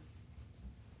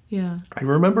 Yeah. I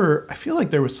remember, I feel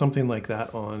like there was something like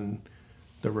that on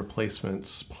the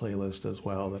Replacements playlist as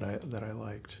well that I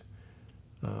liked.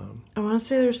 I want to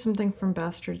say there's something from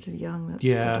Bastards of Young that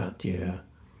stood out to you. Yeah.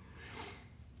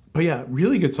 But yeah,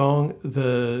 really good song.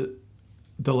 The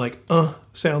like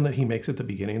sound that he makes at the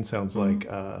beginning sounds like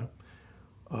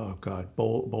oh god,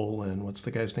 Bolin. What's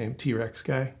the guy's name? T-Rex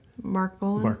guy? Mark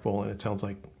Bolan. Mark Bolan. It sounds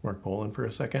like Mark Bolan for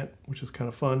a second, which is kind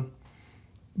of fun.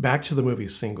 Back to the movie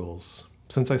Singles.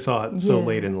 Since I saw it so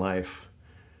late in life,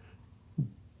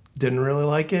 didn't really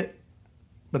like it,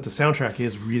 but the soundtrack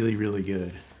is really, really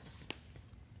good.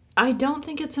 I don't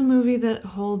think it's a movie that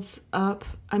holds up.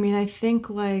 I mean, I think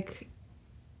like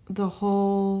the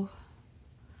whole,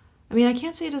 I mean, I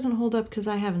can't say it doesn't hold up because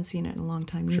I haven't seen it in a long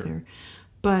time either.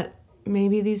 But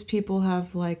maybe these people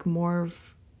have like more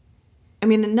of, I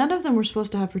mean, none of them were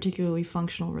supposed to have particularly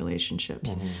functional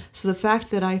relationships. So the fact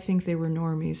that I think they were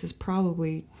normies is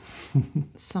probably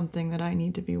something that I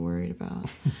need to be worried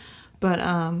about. But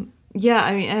yeah,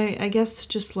 I mean, I guess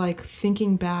just like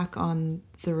thinking back on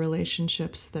the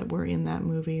relationships that were in that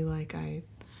movie, like I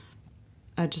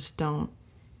just don't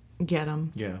get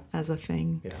them as a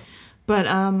thing. Yeah. But,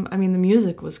 I mean, the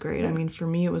music was great. I mean, for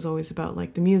me, it was always about,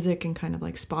 like, the music and kind of,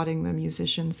 like, spotting the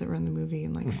musicians that were in the movie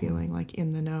and, like, feeling, like, in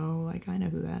the know. Like, I know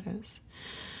who that is.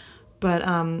 But,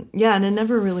 yeah, and it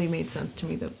never really made sense to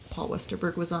me that Paul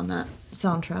Westerberg was on that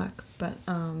soundtrack. But,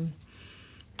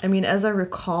 I mean, as I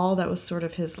recall, that was sort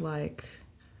of his, like,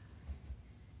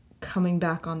 coming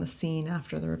back on the scene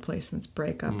after the Replacements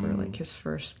breakup or, like, his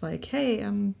first, like, hey,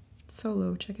 I'm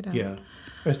solo, check it out. Yeah.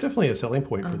 It's definitely a selling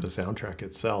point for the soundtrack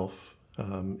itself.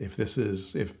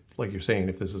 If like you're saying,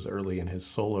 if this is early in his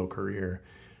solo career,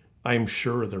 I'm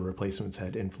sure the Replacements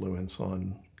had influence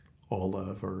on all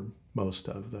of or most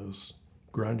of those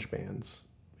grunge bands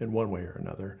in one way or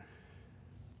another.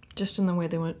 Just in the way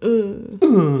they went,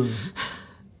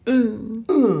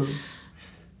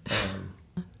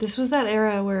 This was that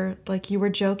era where, like, you were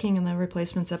joking in the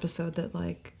Replacements episode that,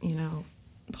 like, you know,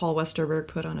 Paul Westerberg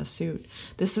put on a suit.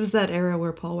 This was that era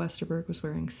where Paul Westerberg was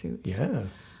wearing suits. Yeah.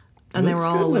 And they were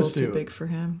all a little too big for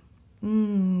him.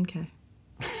 Okay.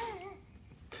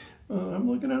 I'm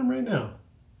looking at him right now.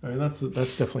 I mean, that's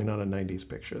definitely not a 90s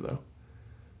picture, though.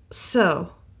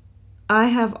 So, I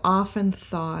have often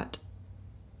thought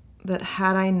that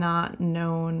had I not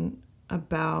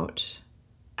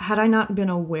been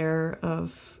aware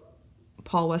of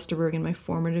Paul Westerberg in my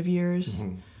formative years,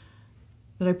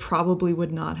 that I probably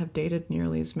would not have dated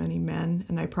nearly as many men,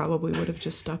 and I probably would have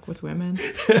just stuck with women.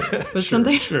 But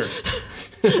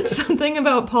something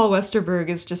about Paul Westerberg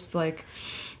is just like,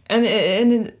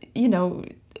 and you know,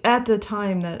 at the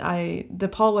time that the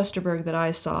Paul Westerberg that I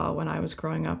saw when I was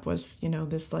growing up was, you know,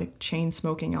 this like chain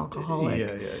smoking alcoholic.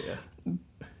 Yeah.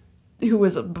 Who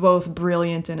was both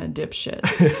brilliant and a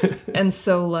dipshit. And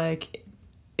so like,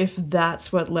 if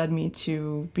that's what led me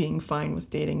to being fine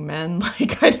with dating men,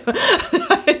 like I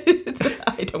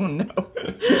don't know.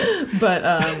 But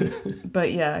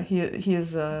yeah, he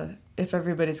is if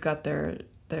everybody's got their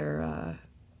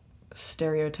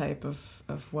stereotype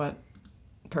of what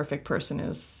perfect person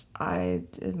is,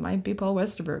 it might be Paul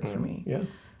Westerberg for me. Yeah.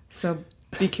 So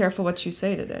be careful what you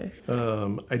say today.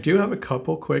 I do have a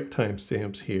couple quick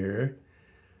timestamps here.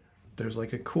 There's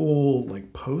like a cool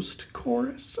like post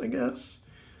chorus, I guess.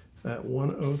 At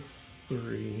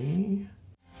 1:03.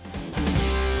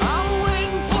 I'm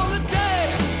waiting for the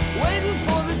day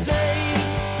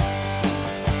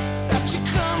that you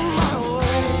come my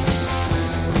way.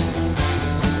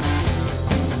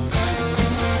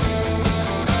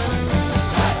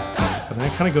 And then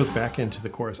it kind of goes back into the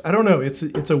chorus. I don't know.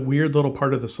 It's a weird little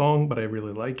part of the song, but I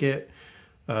really like it.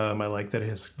 I like that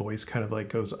his voice kind of like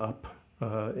goes up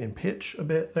in pitch a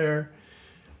bit there.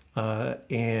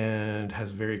 And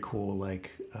has very cool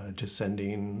like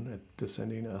descending,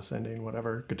 ascending,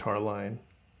 whatever guitar line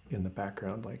in the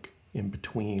background, like in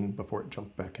between before it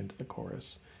jumped back into the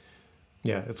chorus.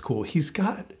 Yeah, it's cool. He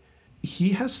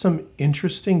has some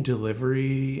interesting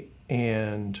delivery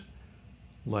and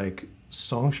like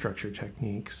song structure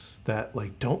techniques that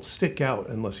like don't stick out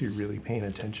unless you're really paying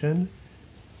attention.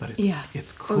 But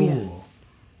it's cool. Oh,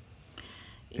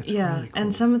 yeah. It's really cool.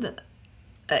 And some of the,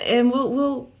 and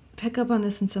we'll pick up on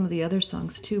this in some of the other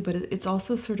songs too, but it's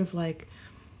also sort of like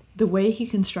the way he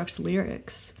constructs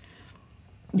lyrics.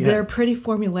 Yeah. They're pretty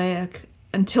formulaic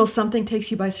until something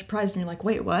takes you by surprise and you're like,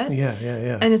 wait, what?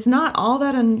 Yeah. And it's not all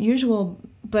that unusual,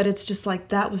 but it's just like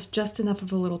that was just enough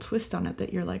of a little twist on it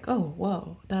that you're like, oh,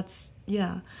 whoa, that's,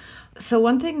 yeah. So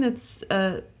one thing that's,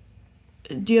 do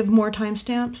you have more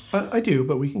timestamps? I do,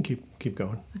 but we can keep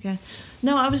going. Okay.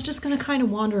 No, I was just going to kind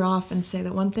of wander off and say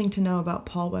that one thing to know about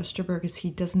Paul Westerberg is he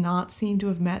does not seem to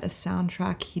have met a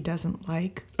soundtrack he doesn't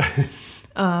like.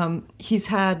 He's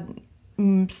had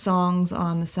songs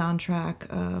on the soundtrack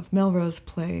of Melrose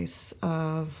Place,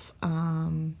 of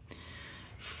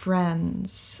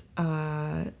Friends.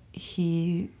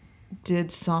 He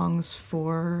did songs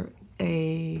for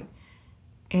a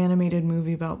animated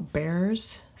movie about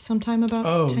bears sometime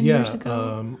about 10 years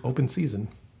ago. Open Season.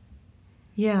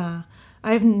 Yeah.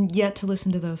 I haven't yet to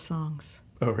listen to those songs.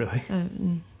 Oh, really?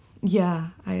 Yeah.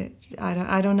 I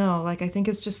don't know. Like, I think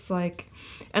it's just like,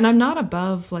 and I'm not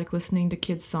above like listening to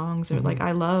kids' songs or like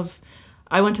I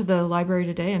went to the library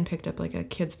today and picked up like a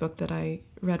kid's book that I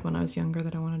read when I was younger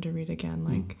that I wanted to read again.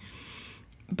 Like,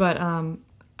 but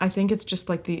I think it's just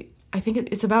like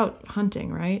it's about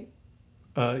hunting, right?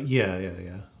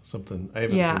 Yeah. Something I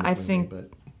haven't seen the movie, but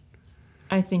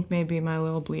I think maybe my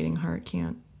little bleeding heart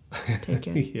can't take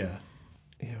it. Yeah,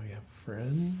 we have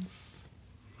Friends.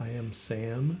 I Am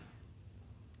Sam.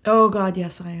 Oh God,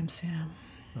 yes, I Am Sam.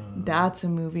 That's a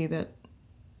movie that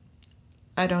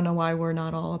I don't know why we're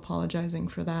not all apologizing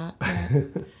for that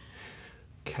yet.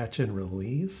 Catch and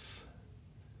Release.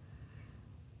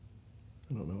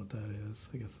 I don't know what that is.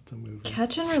 I guess it's a movie.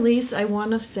 Catch and Release, I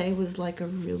want to say, was like a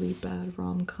really bad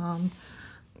rom-com.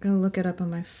 I'm going to look it up on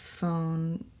my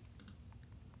phone.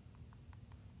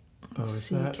 Let's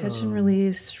see. That, Catch and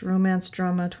Release, romance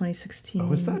drama, 2016.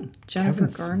 Oh, is that Jennifer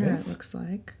Kevin Garner, Smith? it looks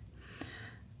like.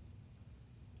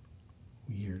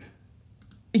 Weird.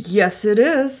 Yes, it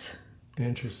is.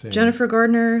 Interesting. Jennifer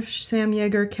Gardner, Sam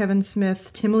Yeager, Kevin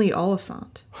Smith, Timothy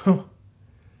Oliphant.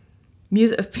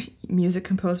 Music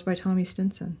composed by Tommy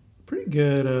Stinson. Pretty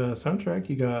good soundtrack.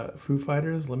 You got Foo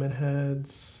Fighters,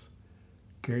 Lemonheads,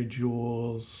 Gary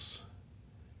Jules,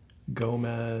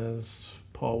 Gomez,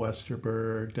 Paul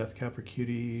Westerberg, Death Cab for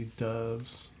Cutie,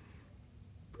 Doves.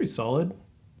 Pretty solid.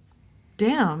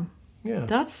 Damn. Yeah.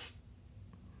 That's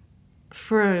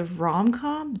for a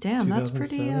rom-com? Damn, that's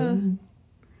pretty...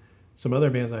 Some other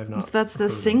bands I have not. So that's the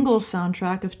single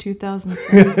soundtrack of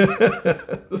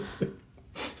 2007.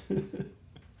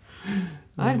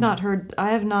 I have not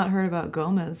heard about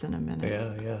Gomez in a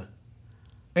minute. Yeah.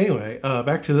 Anyway,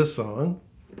 back to this song.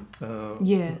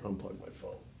 Yeah. Unplug my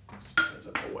phone. Is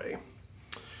it away?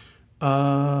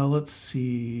 Let's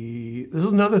see. This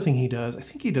is another thing he does. I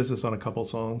think he does this on a couple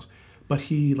songs, but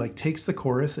he like takes the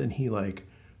chorus and he like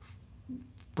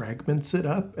fragments it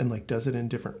up and like does it in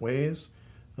different ways.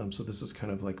 So this is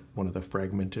kind of like one of the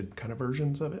fragmented kind of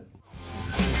versions of it.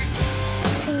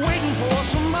 Waiting for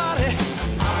somebody.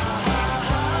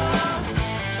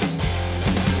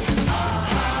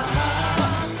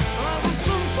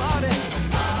 Somebody.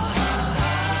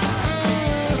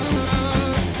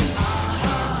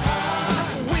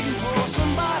 Waiting for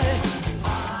somebody.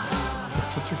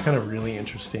 It's just a kind of really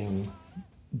interesting,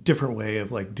 different way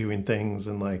of like doing things,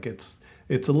 and like it's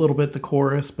a little bit the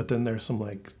chorus, but then there's some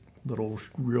like little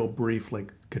real brief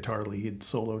like guitar lead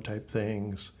solo type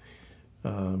things.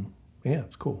 Yeah,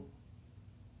 it's cool.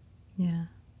 Yeah.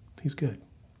 He's good.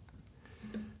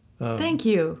 Thank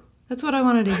you. That's what I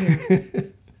wanted to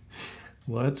hear.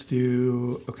 Let's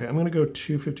do, okay, I'm going to go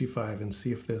 255 and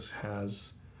see if this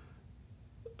has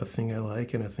a thing I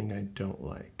like and a thing I don't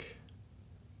like.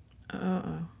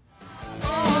 Uh-oh.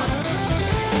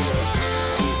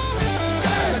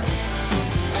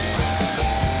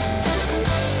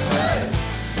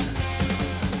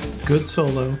 Good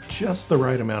solo, just the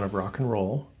right amount of rock and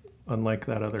roll, unlike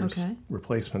that other Okay.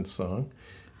 Replacement song.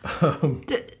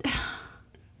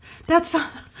 That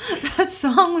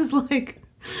song was like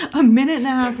a minute and a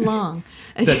half long.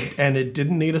 And it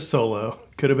didn't need a solo.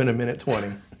 Could have been a minute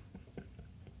 20.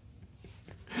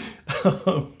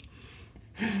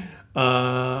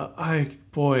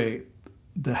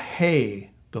 The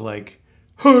hey, the like,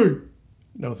 hey,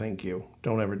 no thank you.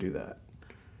 Don't ever do that.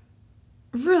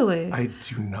 Really? I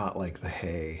do not like the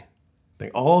hey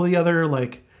thing. All the other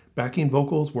like backing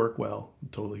vocals work well.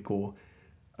 Totally cool.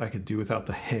 I could do without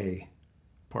the hey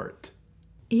part.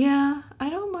 Yeah, I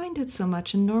don't mind it so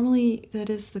much. And normally that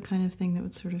is the kind of thing that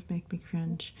would sort of make me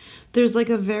cringe. There's like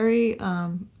a very,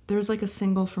 there's like a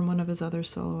single from one of his other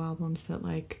solo albums that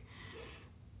like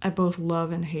I both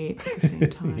love and hate at the same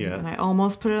time. Yeah. And I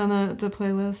almost put it on the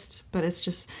playlist, but it's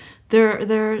just,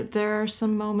 there are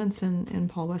some moments in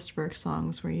Paul Westerberg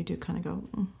songs where you do kind of go,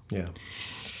 Yeah.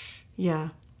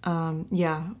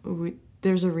 yeah.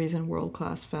 There's a reason World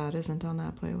Class Fat isn't on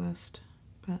that playlist.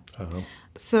 But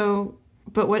so,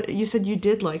 but what you said you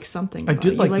did like something. I about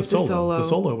did it. like You the liked solo. The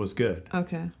solo was good.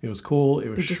 Okay. It was cool. It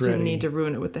was They just shreddy. didn't need to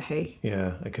ruin it with the hay.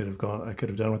 Yeah, I could have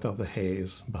done without the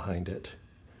haze behind it.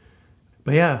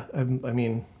 But yeah, I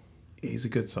mean, he's a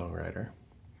good songwriter.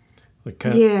 Like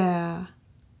Yeah.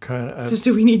 Kind of. So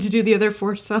do we need to do the other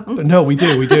 4 songs? No, we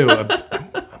do. I'm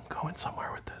going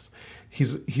somewhere with this.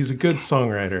 He's a good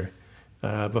songwriter.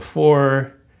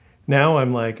 Now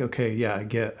I'm like, okay, yeah, I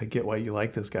get why you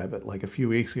like this guy. But like a few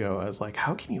weeks ago, I was like,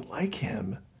 how can you like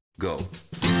him? Go.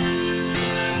 Come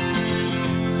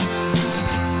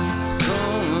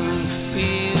and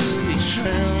feel me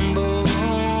tremble,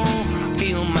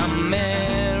 feel my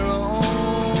marrow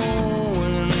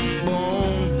and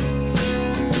bone.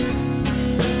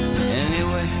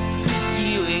 Anyway,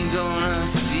 you ain't gonna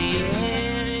see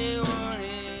anyone.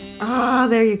 Ah,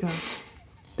 there you go.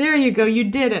 There you go. You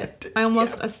did it. I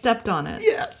stepped on it.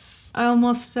 Yes. I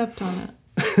almost stepped on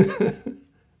it.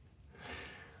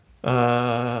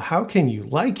 How can you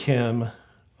like him?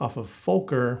 Off of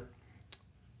Folker.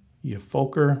 You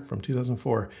Folker from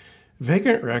 2004.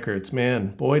 Vagrant Records,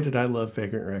 man. Boy, did I love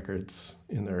Vagrant Records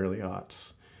in the early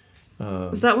aughts.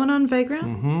 Was that one on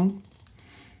Vagrant?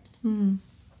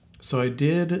 So I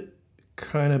did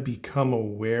kind of become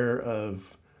aware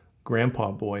of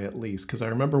Grandpa Boy at least, because I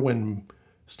remember when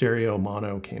Stereo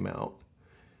Mono came out.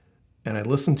 And I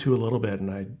listened to a little bit, and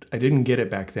I didn't get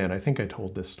it back then. I think I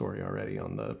told this story already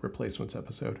on the Replacements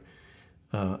episode.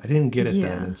 I didn't get it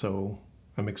then, and so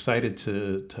I'm excited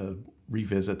to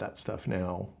revisit that stuff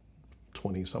now,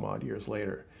 20 some odd years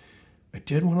later. I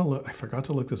did want to look. I forgot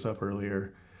to look this up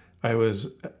earlier. I was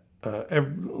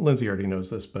Lindsay already knows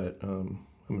this, but I'm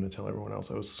going to tell everyone else.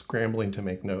 I was scrambling to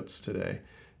make notes today,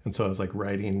 and so I was like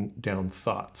writing down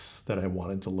thoughts that I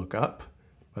wanted to look up,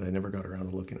 but I never got around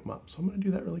to looking them up. So I'm going to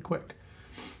do that really quick.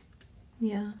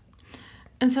 Yeah.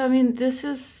 And so, I mean, this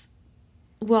is,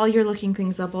 while you're looking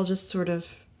things up, I'll just sort of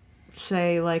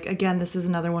say, like, again, this is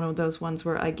another one of those ones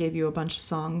where I gave you a bunch of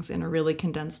songs in a really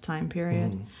condensed time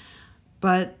period.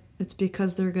 But it's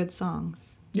because they're good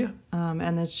songs. Yeah.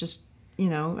 And it's just,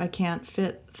 I can't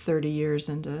fit 30 years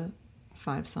into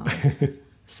 5 songs.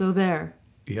 So there.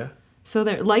 Yeah. So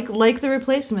there. Like the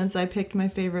Replacements, I picked my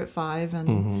favorite 5,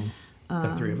 and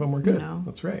And 3 of them were good. know.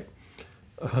 That's right.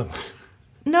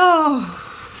 no.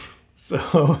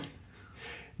 So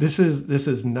this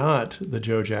is not the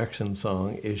Joe Jackson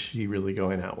song, Is She Really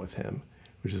Going Out With Him?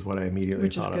 Which is what I immediately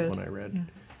thought of when I read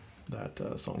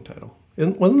that song title.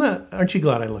 Aren't you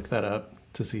glad I looked that up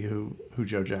to see who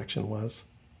Joe Jackson was?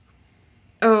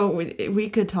 Oh, we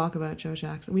could talk about Joe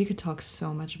Jackson. We could talk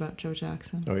so much about Joe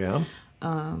Jackson. Oh, yeah?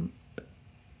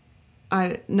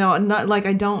 I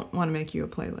don't want to make you a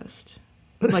playlist.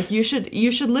 Like you should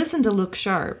listen to Look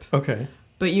Sharp. Okay.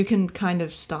 But you can kind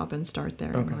of stop and start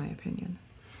there, in my opinion.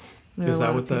 Is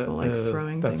that what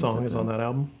that song is on that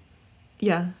album?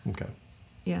 Yeah. Okay.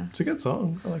 Yeah. It's a good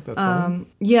song. I like that song.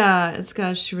 Yeah, it's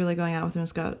got She's Really Going Out with Him.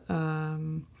 It's got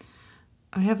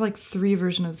I have like 3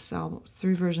 versions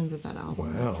of that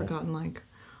album. Wow. I've forgotten like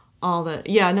all that.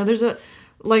 Yeah, no, there's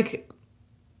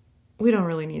we don't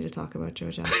really need to talk about Joe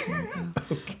Jackson right now.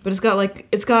 Okay. But it's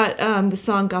got the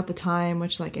song Got the Time,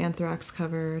 which like Anthrax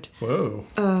covered. Whoa.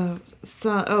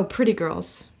 Pretty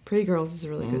Girls. Pretty Girls is a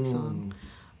really good song.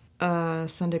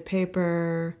 Sunday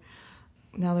Paper.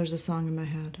 Now there's a song in my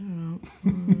head. I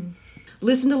don't know.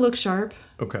 Listen to Look Sharp.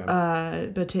 Okay.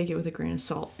 But take it with a grain of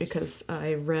salt because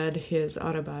I read his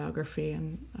autobiography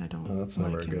and I don't. Oh, that's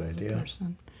never a good idea.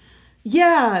 Person.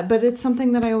 Yeah, but it's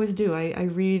something that I always do. I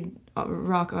read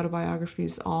rock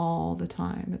autobiographies all the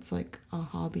time. It's like a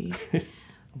hobby.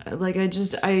 Like I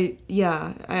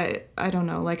don't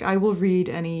know. Like I will read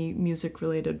any music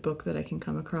related book that I can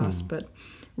come across, but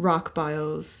rock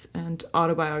bios and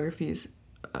autobiographies,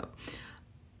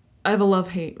 I have a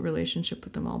love-hate relationship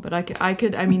with them all. But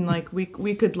I mean, like we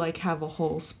could like have a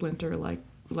whole splinter like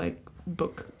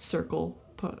book circle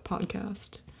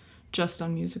podcast just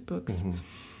on music books. Mm-hmm.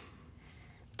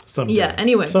 Someday. Yeah,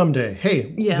 anyway. Someday.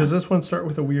 Hey, yeah. Does this one start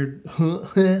with a weird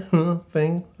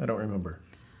thing? I don't remember.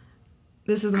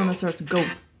 This is the one that starts go.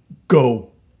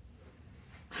 Go.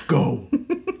 Go.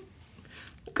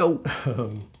 Go.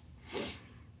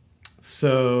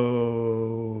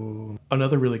 So,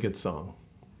 another really good song.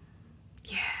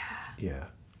 Yeah. Yeah.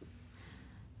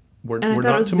 We're and I thought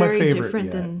not it was to my very favorite different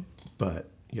yet, than... but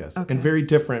yes. Okay. And very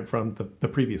different from the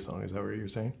previous song. Is that what you're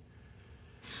saying?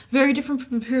 Very different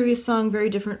from the previous song, very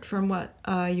different from what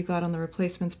you got on the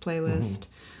Replacements playlist.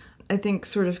 I think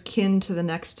sort of kin to the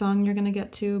next song you're going to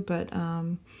get to, but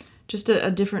just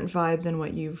a different vibe than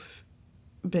what you've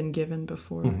been given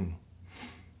before. Mm-hmm.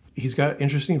 He's got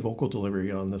interesting vocal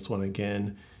delivery on this one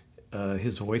again.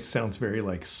 His voice sounds very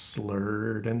like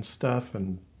slurred and stuff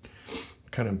and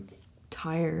kind of...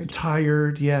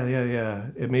 Tired, yeah.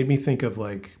 It made me think of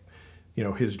like...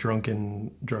 his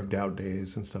drunken, drugged out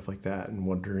days and stuff like that, and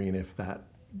wondering if that,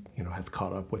 has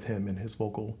caught up with him and his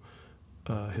vocals.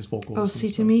 Oh, see,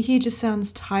 to me, he just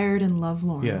sounds tired and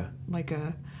lovelorn. Yeah.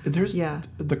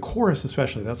 The chorus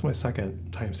especially, that's my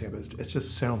second timestamp. It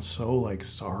just sounds so like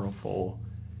sorrowful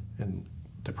and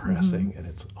depressing, and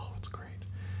it's great.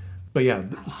 But yeah,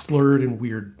 slurred and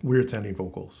weird sounding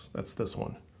vocals. That's this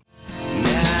one.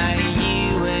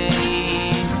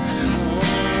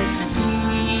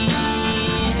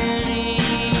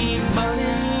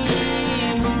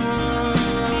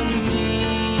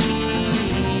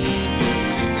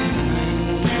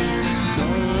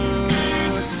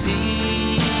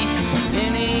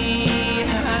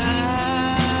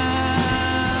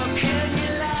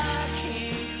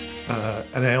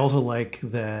 And I also like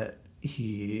that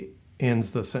he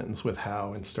ends the sentence with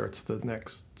how and starts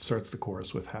the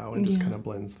chorus with how and just kind of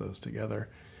blends those together.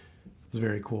 It's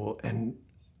very cool. And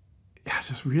yeah,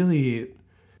 just really,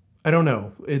 I don't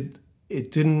know.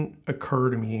 It didn't occur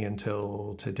to me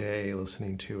until today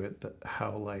listening to it that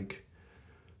how like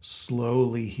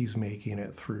slowly he's making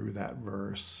it through that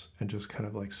verse and just kind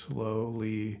of like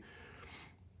slowly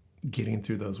getting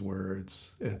through those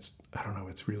words. It's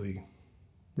really,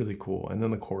 really cool. And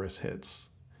then the chorus hits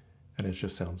and it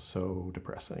just sounds so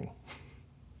depressing.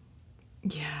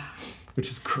 Yeah.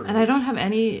 Which is great. And I don't have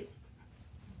any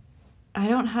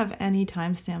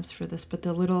timestamps for this, but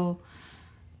the little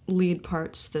lead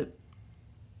parts that,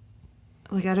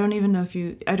 like, I don't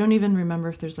even remember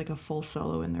if there's like a full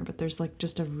solo in there, but there's like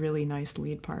just a really nice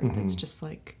lead part that's just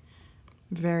like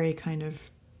very kind of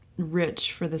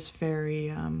rich for this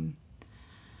very,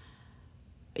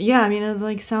 yeah, I mean, it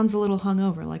like sounds a little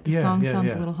hungover. Like the song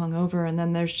sounds a little hungover, and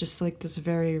then there's just like this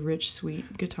very rich,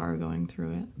 sweet guitar going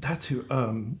through it. That's who.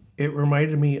 It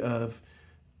reminded me of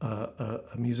a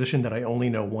musician that I only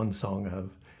know one song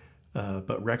of,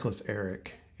 but Reckless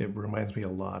Eric. It reminds me a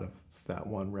lot of that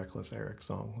one Reckless Eric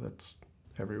song that's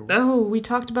everywhere. Oh,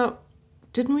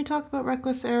 didn't we talk about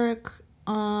Reckless Eric?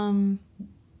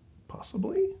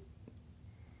 Possibly.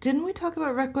 Didn't we talk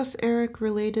about Reckless Eric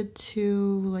related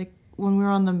to like when we were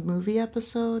on the movie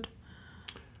episode?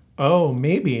 Oh,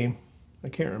 maybe. I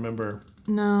can't remember.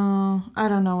 No, I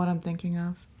don't know what I'm thinking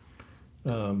of.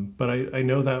 But I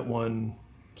know that one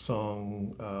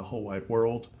song, Whole Wide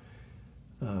World,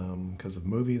 because of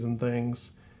movies and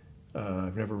things.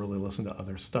 I've never really listened to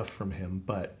other stuff from him,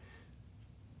 but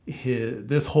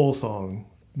this whole song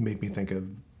made me think of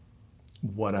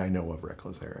what I know of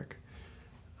Reckless Eric.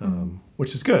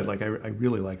 which is good. Like I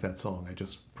really like that song. I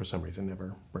just for some reason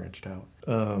never branched out.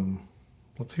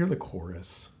 Let's hear the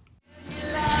chorus.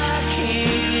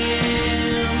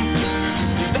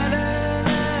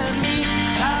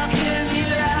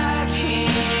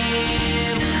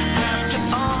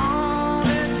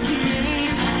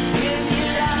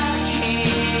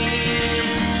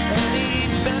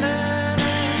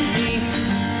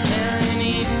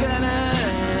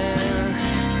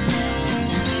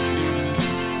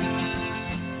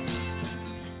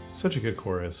 Such a good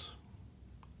chorus.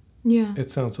 Yeah. It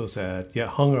sounds so sad. Yeah,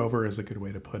 hungover is a good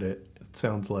way to put it. It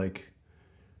sounds like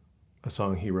a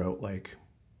song he wrote like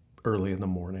early in the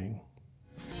morning.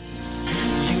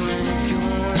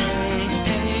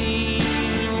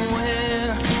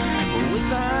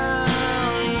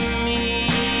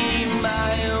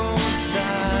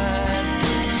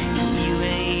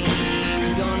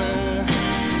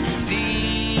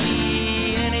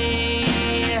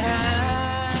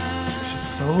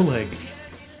 So like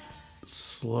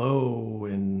slow,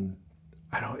 and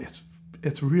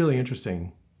it's really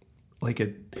interesting. Like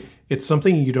it's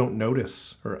something you don't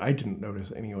notice, or I didn't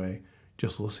notice anyway,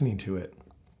 just listening to it.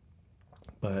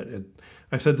 But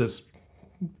I've said this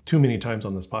too many times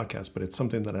on this podcast, but it's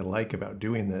something that I like about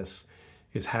doing this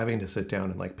is having to sit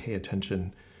down and like pay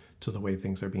attention to the way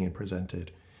things are being presented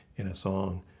in a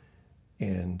song.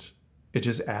 And it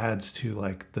just adds to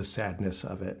like the sadness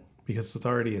of it, because it's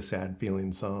already a sad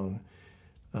feeling song.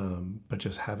 But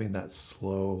just having that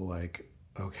slow, like,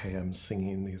 okay, I'm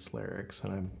singing these lyrics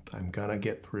and I'm gonna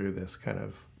get through this kind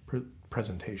of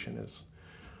presentation is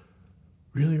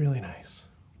really, really nice.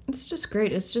 It's just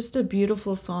great. It's just a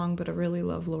beautiful song, but a really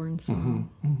lovelorn song.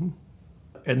 Mm-hmm.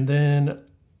 And then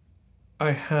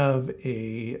I have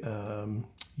a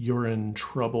You're in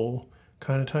Trouble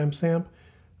kind of timestamp.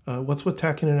 What's with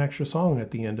tacking an extra song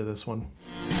at the end of this one?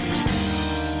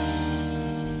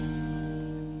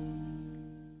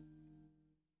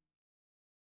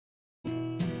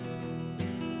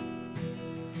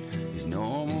 He's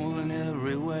normal in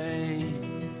every way,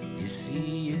 you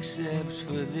see, except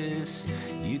for this.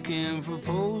 You can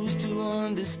propose to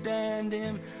understand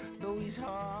him, though he's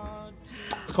hard to...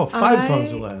 It's called Five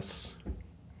Songs or Less.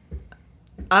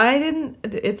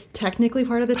 It's technically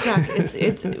part of the track.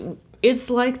 It's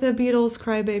like the Beatles'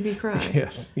 Cry Baby Cry.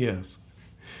 Yes.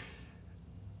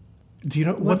 Do you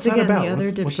know Once what's that again, about? the other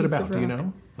What's it Dipshits about? of Do you Rock.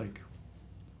 know? Like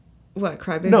What,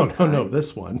 Cry Baby Cry? No,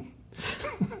 this one.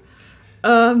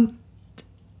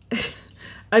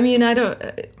 I mean, I don't...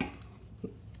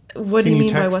 What do you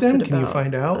mean by what's him? it about? Can you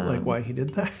find out like why he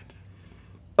did that?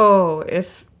 Oh,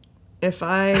 if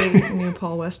I knew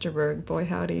Paul Westerberg, boy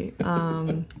howdy.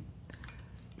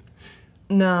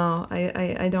 No,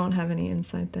 I don't have any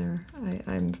insight there.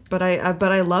 But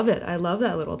I love it. I love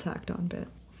that little tacked on bit.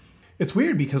 It's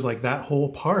weird because like that whole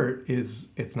part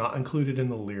it's not included in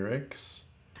the lyrics.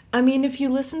 I mean, if you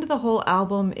listen to the whole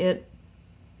album, it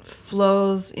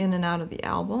flows in and out of the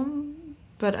album.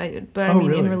 But I mean,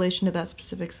 really? in relation to that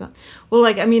specific song, well,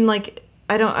 like I mean, like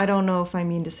I don't know if I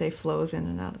mean to say flows in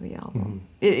and out of the album.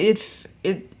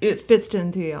 Mm-hmm. It fits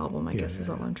into the album, I guess, is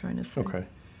all I'm trying to say. Okay.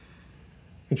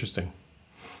 Interesting.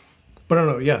 But I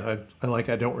don't know. Yeah,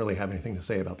 I don't really have anything to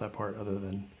say about that part other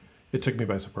than it took me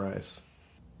by surprise.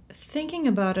 Thinking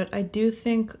about it, I do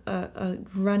think a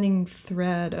running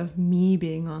thread of me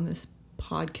being on this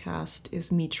podcast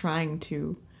is me trying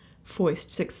to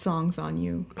foist 6 songs on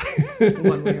you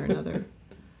one way or another.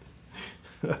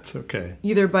 That's okay.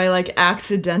 Either by like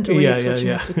accidentally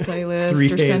switching up the playlist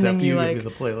 3 or days sending after you you like give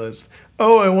me the playlist.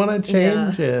 Oh, I want to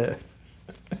change it.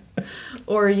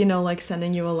 or like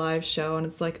sending you a live show and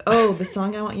it's like, oh, the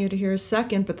song I want you to hear is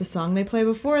second, but the song they play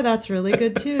before that's really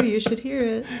good too. You should hear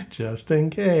it. Just in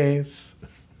case.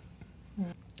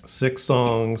 6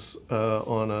 songs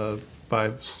on a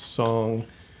 5-song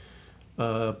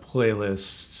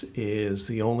playlist is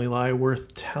The Only Lie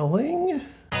Worth Telling.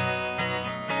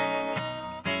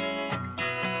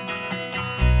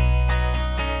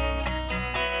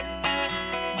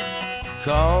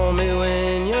 Call me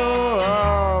when your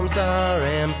arms are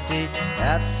empty.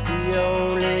 That's the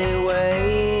only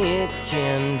way it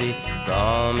can be.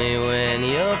 Call me when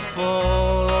you're full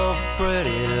of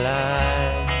pretty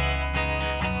lies.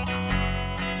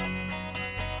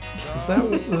 Does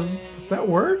that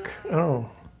work? I don't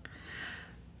know.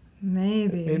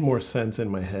 Maybe. It made more sense in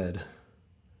my head.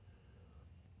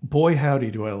 Boy howdy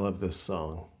do I love this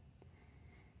song.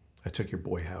 I took your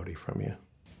boy howdy from you.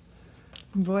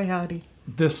 Boy howdy.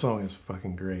 This song is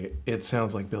fucking great. It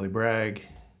sounds like Billy Bragg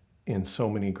in so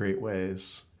many great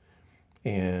ways.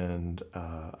 And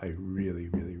I really,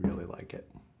 really, really like it.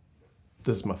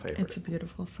 This is my favorite. It's a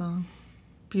beautiful song.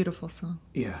 Beautiful song.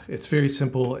 Yeah, it's very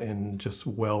simple and just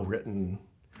well written.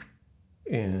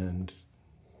 And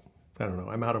I don't know,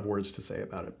 I'm out of words to say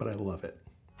about it, but I love it.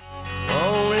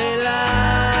 Only lie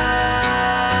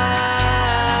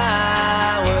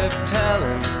worth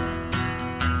telling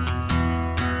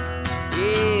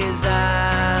is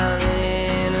I'm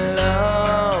in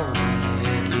love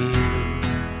with you.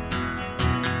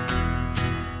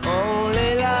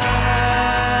 Only lie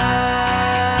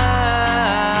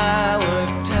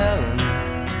worth telling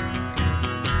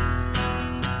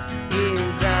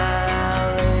is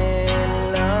I'm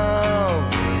in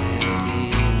love with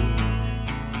you.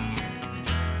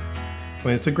 I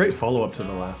mean, it's a great follow-up to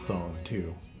the last song,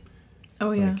 too.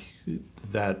 Oh, yeah. Like,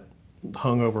 that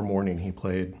hungover morning, he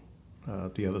played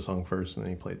the other song first, and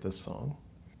then he played this song.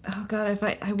 Oh, God,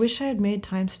 I wish I had made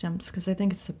timestamps, because I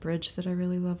think it's the bridge that I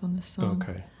really love on this song.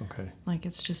 Okay. Like,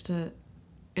 it's just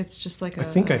like a... I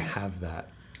think I have that.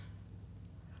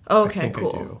 Oh, I okay, think I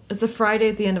cool. do. It's a Friday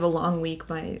at the end of a long week.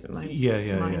 My mind Yeah.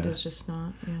 is just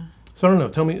not, yeah. So I don't know.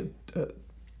 Tell me,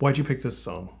 why'd you pick this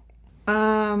song?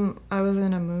 I was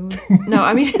in a mood. No,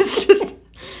 I mean, it's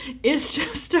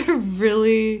just a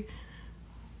really,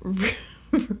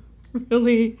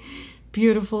 really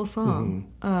beautiful song.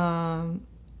 And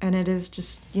it is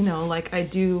just, like, I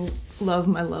do love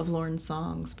my lovelorn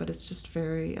songs, but it's just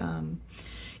very,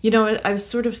 I was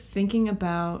sort of thinking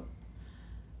about,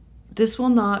 this will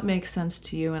not make sense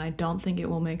to you, and I don't think it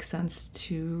will make sense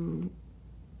to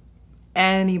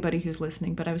anybody who's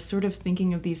listening, but I was sort of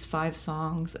thinking of these 5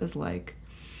 songs as like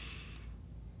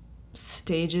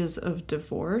stages of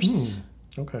divorce.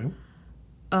 Okay.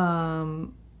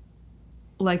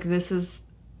 Like this is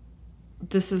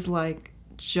like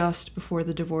just before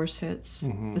the divorce hits.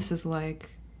 This is like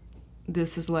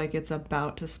it's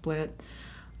about to split.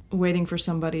 Waiting for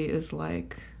Somebody is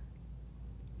like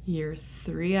year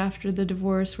 3 after the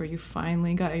divorce, where you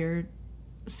finally got your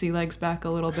sea legs back a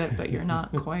little bit, but you're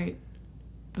not quite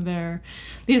there.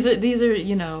 These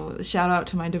are shout out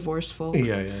to my divorced folks.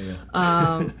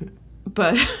 Yeah.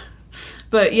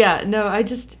 But yeah, no, I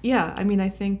mean, I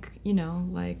think,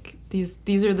 like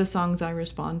these are the songs I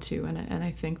respond to, and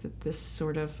I think that this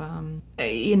sort of I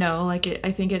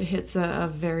think it hits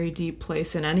a very deep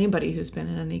place in anybody who's been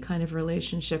in any kind of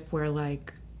relationship where,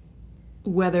 like,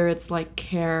 whether it's like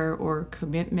care or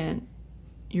commitment,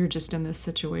 you're just in this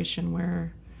situation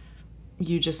where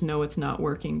you just know it's not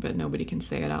working, but nobody can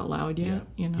say it out loud yet.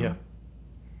 Yeah,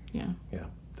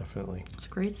 definitely. It's a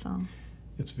great song.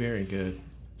 It's very good.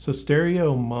 So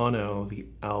Stereo Mono, the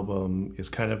album, is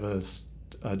kind of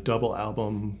a double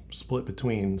album split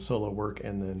between solo work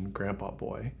and then Grandpa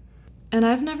Boy. And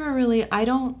I've never really, I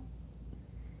don't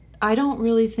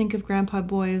really think of Grandpa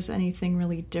Boy as anything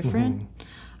really different.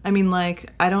 I mean,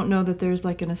 like, I don't know that there's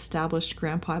like an established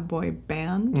Grandpa Boy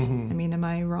band. I mean, am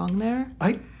I wrong there?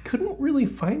 I couldn't really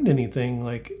find anything.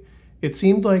 Like, it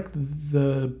seemed like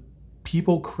the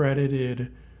people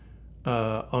credited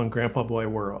on Grandpa Boy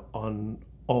were on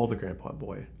all the Grandpa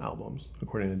Boy albums,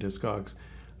 according to Discogs.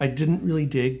 I didn't really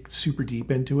dig super deep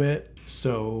into it,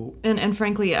 so... And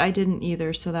frankly, I didn't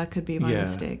either, so that could be my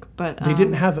mistake. But they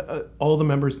didn't have... all the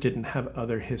members didn't have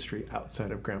other history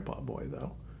outside of Grandpa Boy,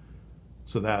 though.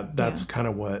 So that's kind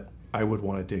of what I would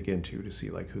want to dig into to see,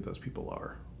 like, who those people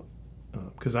are.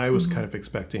 Because I was kind of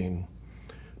expecting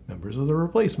members of the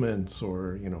Replacements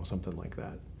or, something like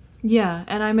that. Yeah,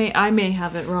 and I may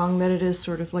have it wrong that it is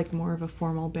sort of like more of a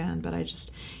formal band, but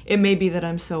it may be that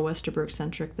I'm so Westerberg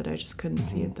centric that I just couldn't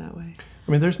see it that way.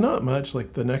 I mean, there's not much.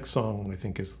 Like, the next song I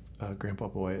think is Grandpa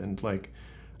Boy, and like,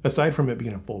 aside from it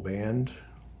being a full band,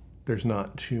 there's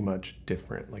not too much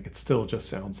different. Like, it still just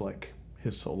sounds like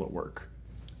his solo work.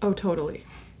 Oh, totally,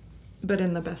 but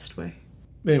in the best way.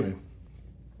 Anyway,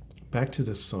 back to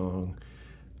this song.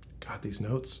 God, these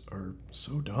notes are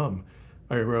so dumb.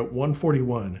 I wrote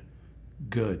 141.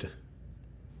 Good.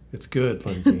 It's good,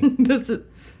 Lindsay.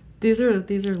 These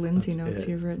are Lindsay notes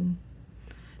you've written.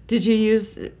 Did you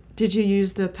use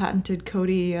the patented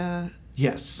Cody?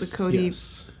 Yes. The Cody.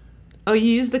 Yes. Oh, you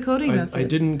used the Cody method. I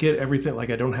didn't get everything. Like,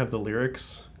 I don't have the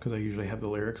lyrics because I usually have the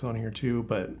lyrics on here too.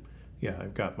 But yeah,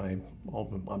 I've got my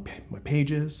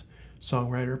pages,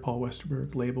 songwriter Paul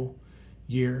Westerberg, label,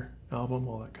 year, album,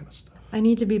 all that kind of stuff. I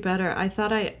need to be better. I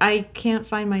thought I can't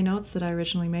find my notes that I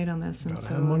originally made on this, and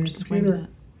so I'm just winging it.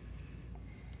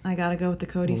 I gotta go with the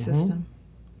Cody system,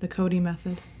 the Cody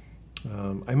method.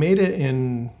 I made it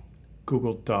in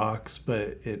Google Docs,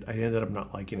 but I ended up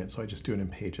not liking it, so I just do it in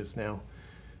Pages now.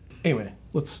 Anyway,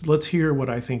 let's hear what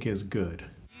I think is good.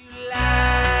 You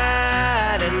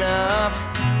light enough,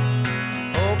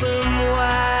 open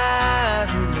wide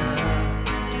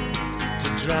enough to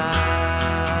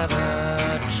drive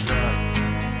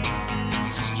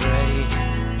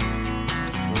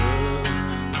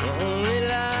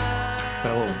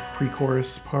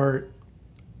pre-chorus part.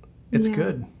 It's Yeah.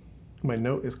 good. My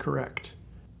note is correct.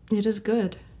 It is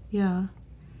good. Yeah.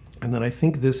 And then I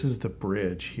think this is the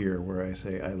bridge here where I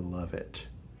say, I love it.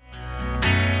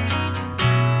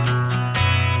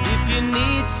 If you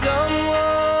need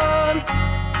someone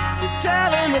to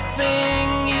tell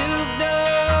anything you've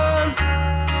done,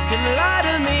 can lie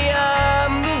to me,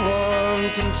 I'm the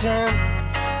one content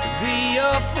to be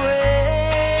your friend.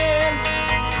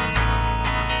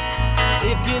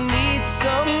 If you need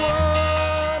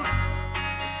someone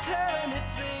to tell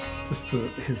anything. Just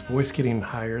his voice getting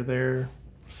higher there,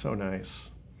 so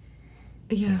nice.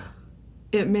 Yeah.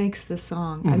 It makes the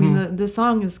song. I mean, the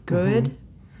song is good.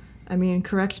 I mean,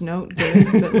 correct note, good,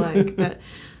 but like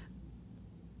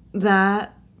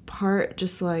that part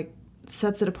just like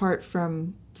sets it apart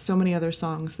from so many other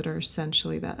songs that are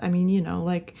essentially that. I mean, you know,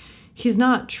 like he's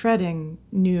not treading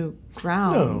new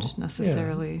ground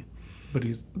necessarily. Yeah.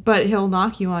 But he'll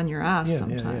knock you on your ass Yeah,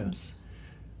 sometimes.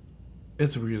 yeah.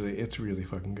 It's really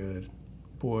fucking good.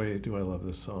 Boy, do I love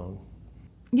this song.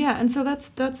 Yeah, and so that's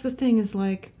the thing is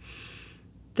like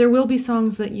there will be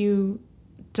songs that you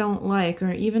don't like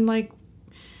or even like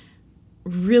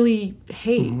really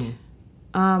hate.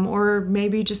 Or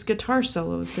maybe just guitar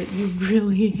solos that you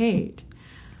really hate.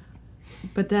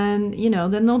 But then, you know,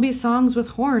 then there'll be songs with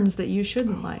horns that you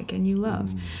shouldn't like and you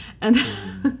love. And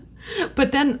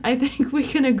but then I think we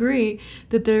can agree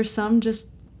that there's some just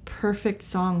perfect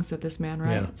songs that this man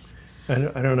writes. Yeah.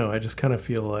 I don't know. I just kind of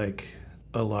feel like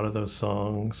a lot of those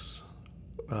songs,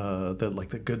 like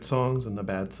the good songs and the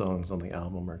bad songs on the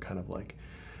album are kind of like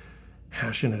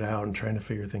hashing it out and trying to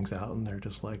figure things out. And they're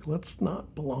just like, let's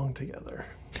not belong together.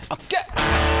 Okay.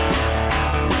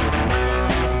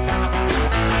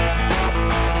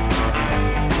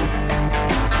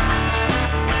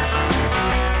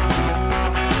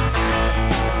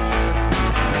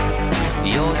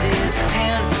 Yours is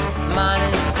tense, mine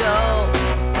is dull.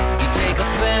 You take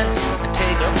offense, I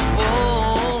take a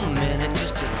full minute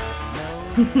just to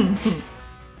know.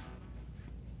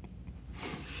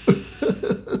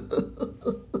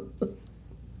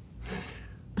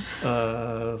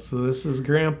 So this is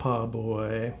Grandpa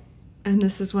Boy. And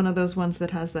this is one of those ones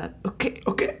that has that, okay.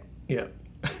 Yeah.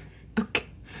 Okay.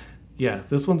 Yeah,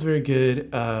 this one's very good.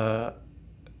 It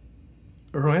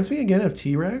reminds me again of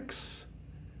T-Rex,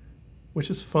 which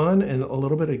is fun, and a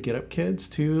little bit of Get Up Kids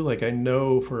too. Like I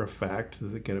know for a fact that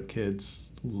the Get Up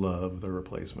Kids love the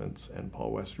Replacements and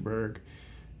Paul Westerberg,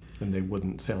 and they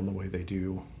wouldn't sound the way they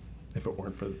do if it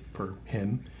weren't for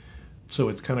him. So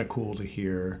it's kind of cool to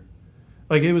hear.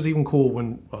 Like it was even cool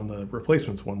when on the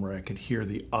Replacements one where I could hear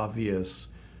the obvious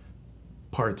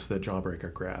parts that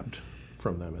Jawbreaker grabbed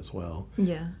from them as well.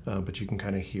 Yeah. But you can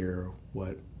kind of hear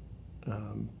what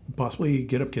possibly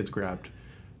Get Up Kids grabbed.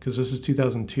 Because this is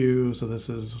 2002, so this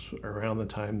is around the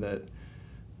time that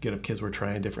Get Up Kids were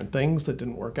trying different things that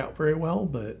didn't work out very well,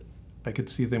 but I could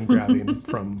see them grabbing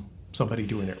from somebody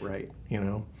doing it right, you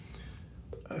know?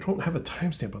 I don't have a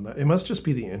timestamp on that. It must just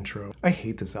be the intro. I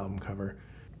hate this album cover.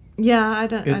 Yeah, I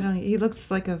don't. He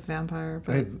looks like a vampire.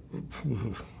 But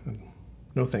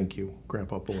No, thank you,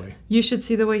 Grandpa Boy. you should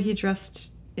see the way he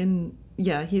dressed in.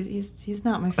 Yeah, he's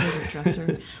not my favorite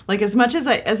dresser. Like as much as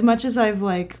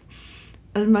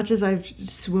I've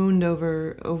swooned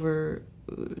over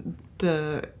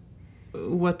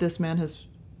what this man has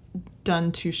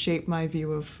done to shape my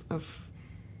view of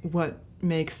what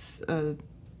makes a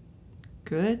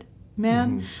good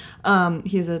man,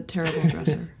 he's a terrible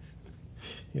dresser.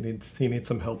 He needs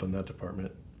some help in that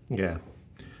department. Yeah.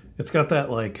 It's got that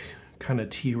like kind of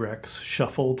T-Rex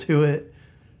shuffle to it,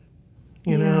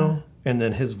 you know? And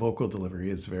then his vocal delivery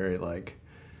is very like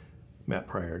Matt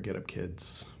Pryor, Get Up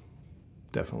Kids.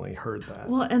 Definitely heard that.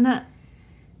 Well, and that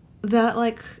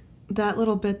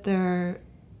little bit there,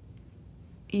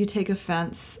 you take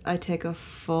offense, I take a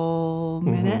full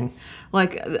minute.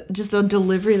 Like just the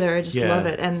delivery there, I just love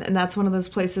it. And that's one of those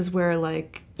places where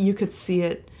like you could see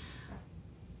it.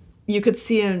 You could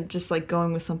see him just like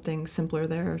going with something simpler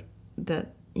there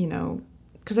that, you know,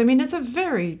 because I mean, it's a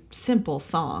very simple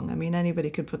song. I mean, anybody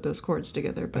could put those chords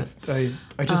together, but I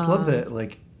just love that.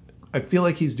 Like, I feel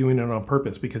like he's doing it on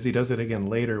purpose because he does it again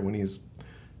later when he's,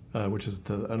 which is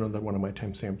another one of my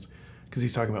timestamps, because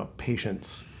he's talking about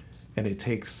patience and it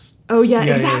takes. Oh yeah,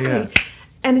 exactly. Yeah.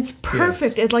 And it's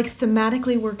perfect. It like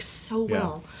thematically works so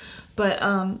well. But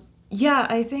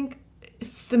I think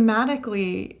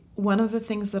thematically, one of the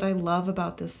things that I love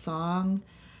about this song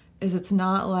is it's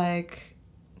not like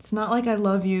I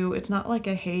love you. It's not like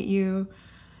I hate you.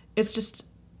 It's just.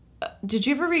 Did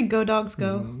you ever read Go Dogs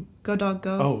Go? Go Dog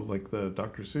Go? Oh, like the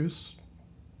Dr. Seuss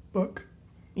book?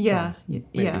 Yeah, Maybe.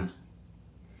 yeah.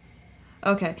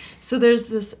 Okay, so there's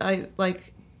this. I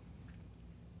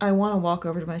want to walk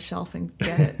over to my shelf and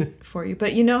get it for you,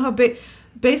 but you know how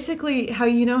basically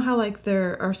how like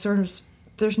there are sort of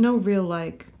there's no real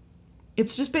like.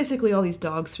 It's just basically all these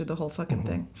dogs through the whole fucking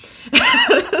thing.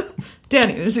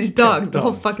 Danny, there's these dogs, the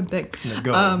whole fucking thing.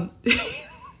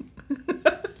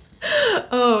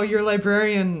 Oh, your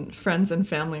librarian friends and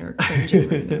family are cringing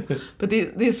right now. But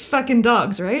these fucking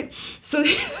dogs, right? So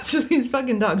these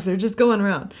fucking dogs, they're just going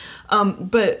around.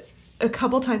 But a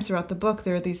couple times throughout the book,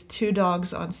 there are these two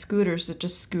dogs on scooters that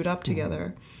just scoot up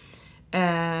together.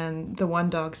 And the one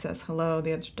dog says hello,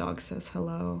 the other dog says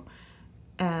hello.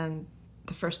 And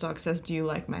the first dog says, "Do you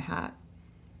like my hat?"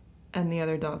 And the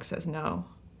other dog says no.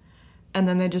 And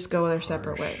then they just go their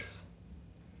separate ways.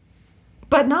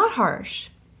 But not harsh.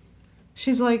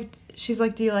 She's like,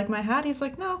 "Do you like my hat?" He's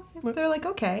like, "No." They're like,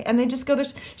 "Okay." And they just go there.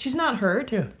 She's not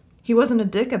hurt. Yeah. He wasn't a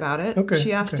dick about it. Okay.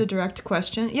 She asked a direct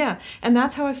question. Yeah. And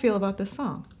that's how I feel about this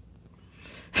song.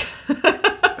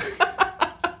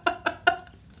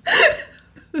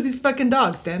 These fucking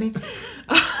dogs, Danny.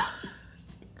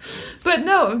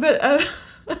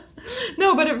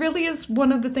 But it really is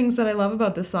one of the things that I love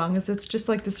about this song is it's just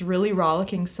like this really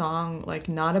rollicking song, like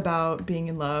not about being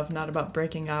in love, not about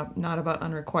breaking up, not about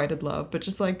unrequited love, but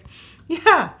just like,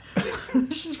 yeah,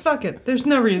 just fuck it. There's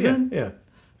no reason. Yeah.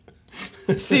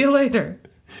 See you later.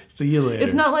 See you later.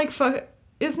 It's not like fuck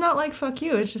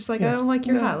you. It's just like, I don't like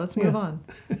your hat. Let's move on.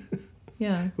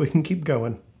 Yeah. We can keep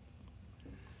going.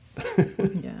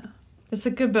 Yeah. It's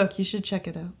a good book. You should check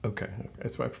it out. Okay.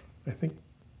 That's why I think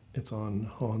it's on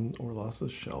Han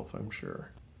Orlas's shelf, I'm sure.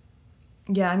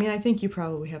 Yeah, I mean, I think you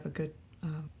probably have a good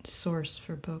source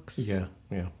for books. Yeah.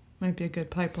 Might be a good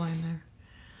pipeline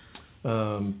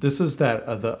there. This is that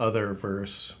the other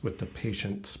verse with the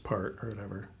patience part or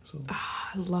whatever. So.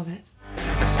 I love it.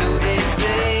 So they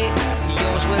say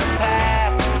yours will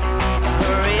pass.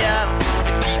 Hurry up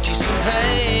and teach you some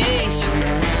patience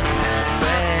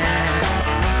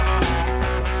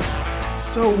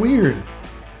fast. So weird.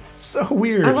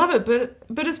 I love it,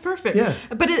 but it's perfect. Yeah.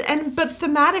 But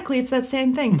thematically, it's that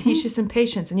same thing. Teach you some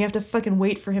patience, and you have to fucking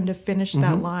wait for him to finish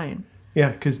that line.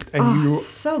 Yeah, because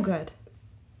so good.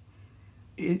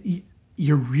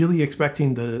 You're really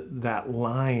expecting that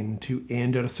line to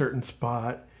end at a certain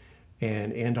spot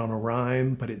and end on a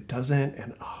rhyme, but it doesn't.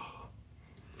 And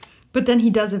but then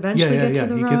he does eventually get to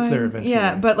the rhyme. He gets there eventually.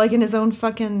 Yeah, but like in his own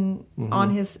fucking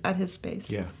at his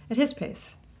pace. Yeah, at his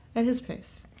pace.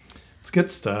 It's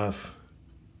good stuff.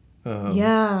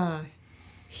 Yeah,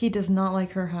 he does not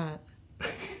like her hat.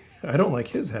 I don't like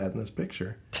his hat in this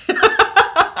picture.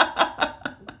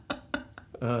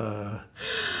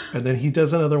 And then he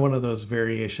does another one of those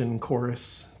variation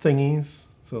chorus thingies.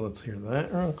 So let's hear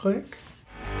that real quick.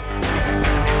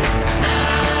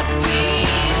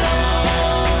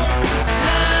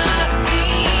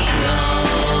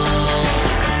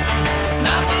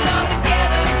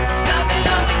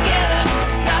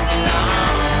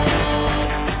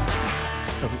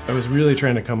 I was really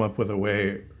trying to come up with a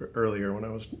way earlier when I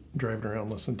was driving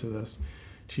around listening to this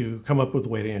to come up with a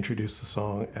way to introduce the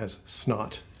song as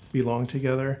snot belong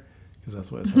together, because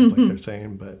that's what it sounds like they're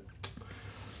saying, but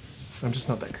I'm just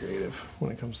not that creative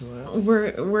when it comes to that.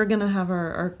 We're gonna have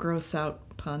our gross out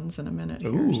puns in a minute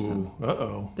here. Ooh, so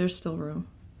uh-oh. There's still room.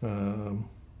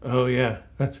 Oh yeah,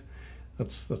 that's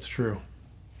true.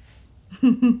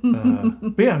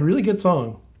 But yeah, really good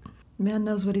song. Man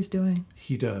knows what he's doing.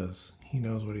 He does. He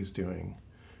knows what he's doing.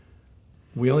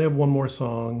 We only have one more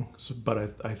song, but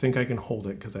I think I can hold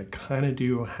it because I kind of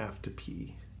do have to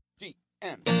pee. GM.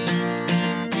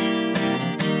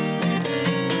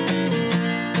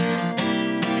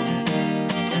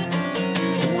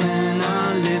 When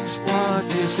our lips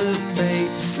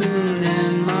participate, soon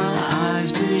and my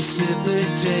eyes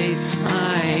precipitate.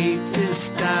 I hate to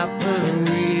stop, but I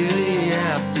really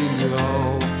have to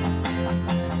go.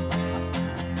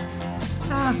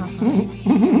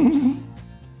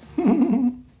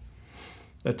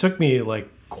 That took me like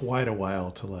quite a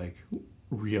while to like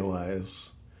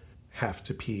realize have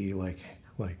to pee, like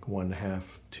one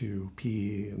have to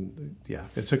pee, and yeah,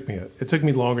 it took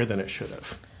me longer than it should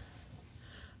have.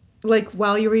 Like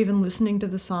while you were even listening to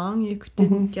the song, you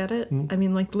didn't get it. I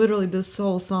mean, like literally, this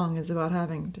whole song is about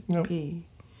having to pee.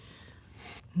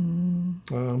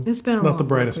 It's been not the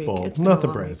brightest bulb, not the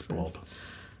brightest bulb.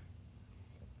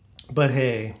 But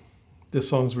hey, this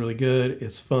song's really good.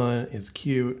 It's fun. It's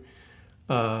cute.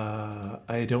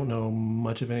 I don't know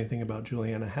much of anything about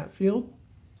Juliana Hatfield.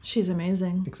 She's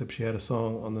amazing. Except she had a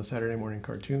song on the Saturday morning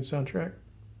cartoon soundtrack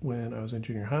when I was in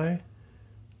junior high.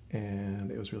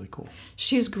 and it was really cool.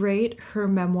 She's great. Her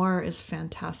memoir is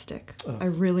fantastic. I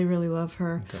really, really love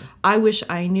her. Okay. I wish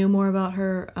I knew more about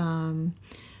her.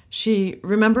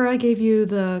 Remember I gave you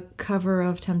the cover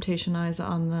of Temptation Eyes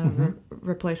on the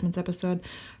Replacements episode?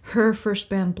 Her first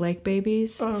band, Blake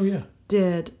Babies,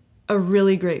 did a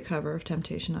really great cover of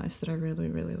Temptation Eyes that I really,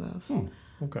 really love.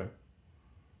 Okay.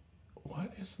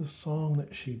 What is the song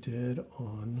that she did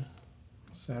on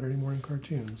Saturday Morning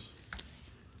Cartoons?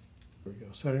 Here we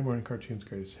go. Saturday Morning Cartoons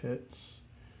Greatest Hits.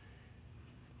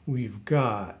 We've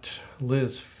got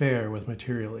Liz Phair with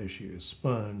Material Issues,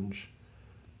 Sponge,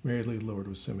 Mary Lee Lord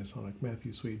with Semisonic,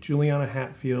 Matthew Sweet, Juliana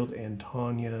Hatfield, and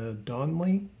Tanya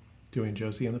Donley doing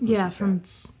Josie and the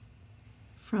Pussycats.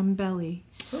 From Belly.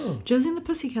 Oh. Josie and the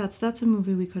Pussycats, that's a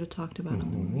movie we could have talked about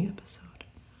on the movie episode.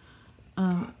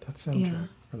 God, that soundtrack,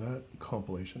 or that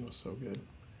compilation was so good.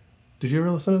 Did you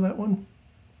ever listen to that one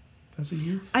as a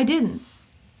youth? I didn't,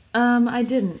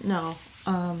 no.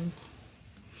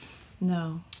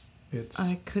 No.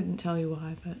 I couldn't tell you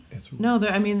why, but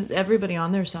everybody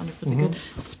on there sounded really good.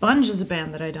 Sponge is a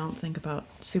band that I don't think about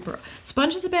super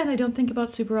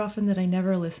often that I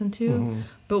never listened to.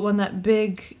 But when that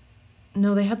they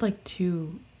had like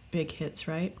 2 big hits,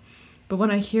 right? But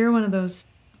when I hear one of those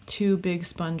 2 big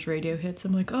Sponge radio hits,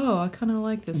 I'm like, oh, I kind of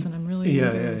like this, and I'm really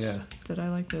embarrassed that I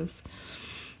like this.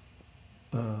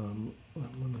 I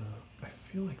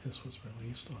feel like this was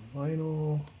released on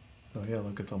vinyl. Oh yeah,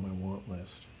 look, it's on my want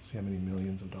list. See how many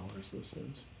millions of dollars this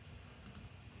is.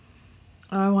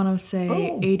 I want to say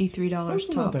 $83 that's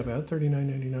top. Not that bad.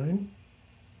 $39.99.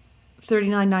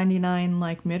 $39.99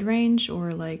 like mid-range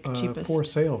or like cheapest? For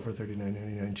sale for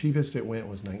 $39.99. Cheapest it went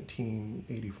was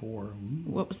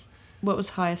 $19.84. What was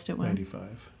highest it went?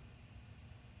 $95.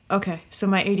 Okay, so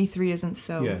my 83 isn't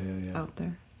so yeah. out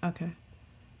there. Okay.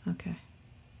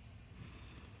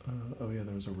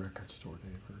 There was a record store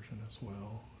day version as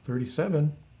well.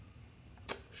 $37.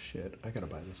 Shit, I gotta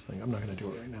buy this thing. I'm not gonna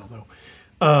do it right now though.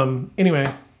 Anyway,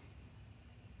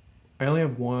 I only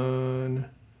have one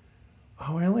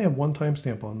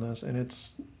timestamp on this, and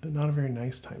it's not a very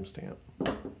nice timestamp.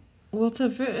 Well,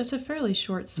 it's a fairly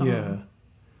short song. Yeah.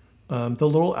 The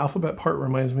little alphabet part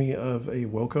reminds me of a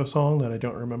Wilco song that I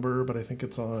don't remember, but I think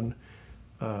it's on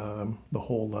the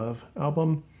Whole Love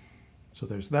album. So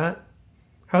there's that.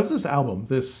 How's this album?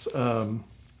 This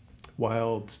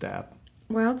Wild Stab?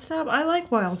 Wild Stab? I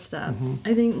like Wild Stab.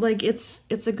 I think like it's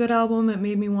a good album. It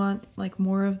made me want like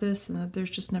more of this, and that there's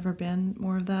just never been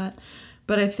more of that.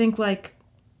 But I think like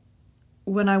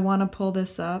when I want to pull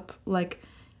this up, like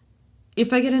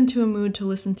if I get into a mood to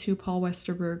listen to Paul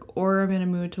Westerberg or I'm in a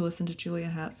mood to listen to Julia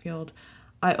Hatfield,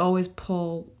 I always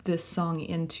pull this song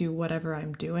into whatever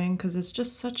I'm doing because it's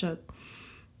just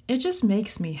it just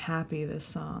makes me happy, this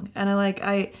song. And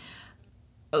I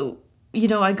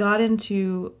got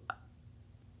into,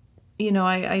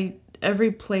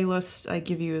 every playlist I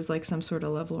give you is like some sort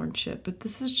of lovelorn shit, but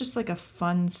this is just like a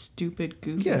fun, stupid,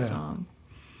 goofy song.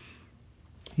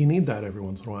 You need that every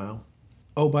once in a while.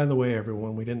 Oh, by the way,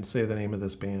 everyone, we didn't say the name of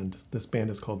this band. This band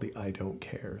is called the I Don't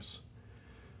Cares.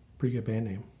 Pretty good band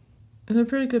name. It's a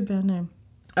pretty good band name.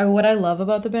 What I love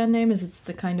about the band name is it's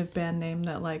the kind of band name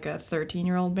that like a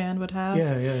 13-year-old band would have.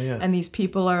 Yeah. And these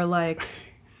people are like,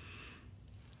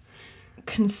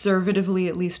 conservatively,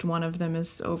 at least one of them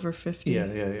is over 50. Yeah.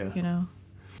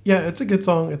 Yeah, it's a good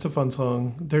song. It's a fun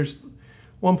song. There's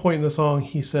one point in the song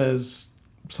he says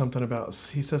something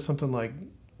like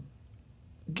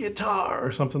guitar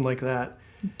or something like that.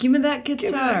 Give me that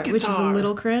guitar, which is a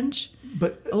little cringe.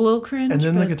 And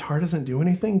then the guitar doesn't do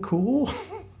anything cool.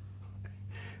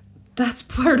 That's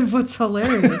part of what's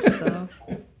hilarious,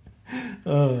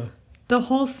 though. The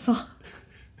whole song.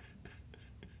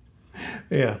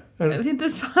 Yeah. I mean, the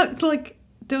song, like,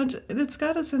 it's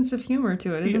got a sense of humor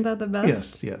to it. Isn't that the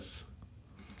best? Yes.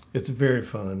 It's very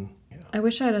fun. Yeah. I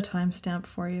wish I had a timestamp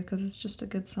for you because it's just a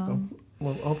good song.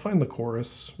 I'll find the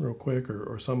chorus real quick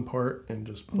or some part and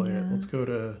just play it. Let's go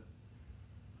to...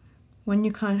 When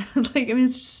you kind of, like, I mean,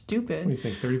 it's just stupid. What do you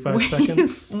think, 35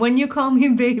 seconds? When you call me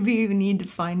baby, you need to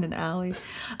find an alley.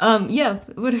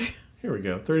 Whatever. Here we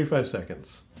go, 35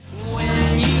 seconds.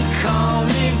 When you call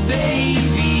me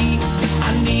baby,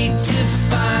 I need to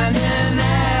find an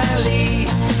alley.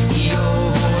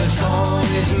 Your voice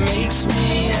always makes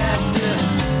me have to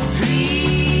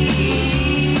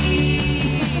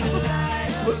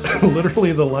breathe.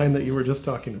 Literally the line that you were just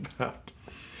talking about.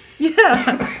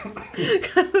 Yeah.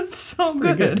 It's so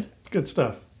good. Good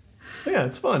stuff. Yeah,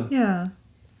 it's fun. Yeah.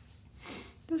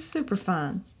 This is super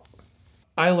fun.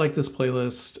 I like this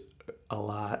playlist a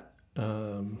lot.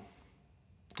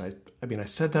 I mean, I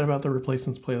said that about the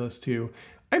Replacements playlist too.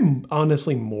 I'm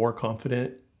honestly more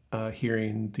confident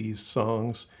hearing these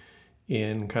songs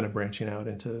in kind of branching out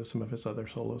into some of his other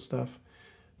solo stuff.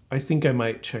 I think I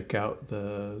might check out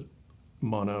the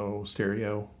Mono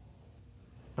Stereo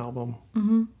album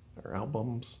or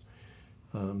albums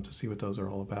to see what those are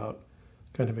all about.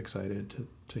 Kind of excited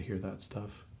to hear that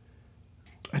stuff.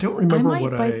 I don't remember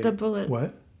what I... might bite the bullet.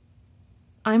 What?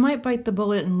 I might bite the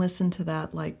bullet and listen to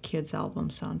that like kids album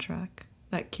soundtrack,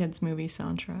 that kids movie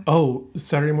soundtrack. Oh,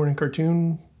 Saturday Morning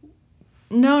Cartoon?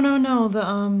 No.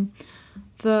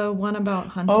 The one about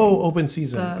hunting. Oh, Open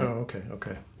Season.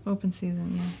 Okay. Open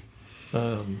Season.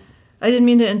 Yeah. I didn't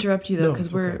mean to interrupt you though,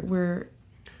 because we're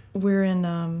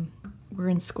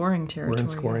in scoring territory. We're in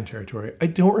scoring territory. I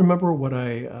don't remember what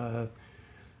I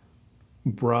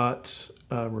brought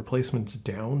Replacements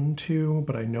down to,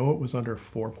 but I know it was under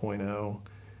 4.0.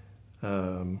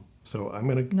 So I'm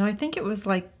gonna. No, I think it was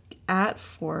like at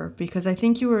 4 because I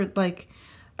think you were like.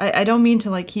 I don't mean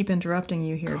to like keep interrupting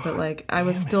you here, but like I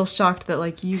was still shocked that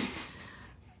like you.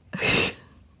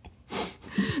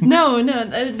 No.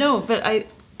 But I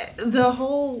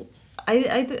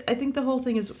think the whole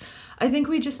thing is, I think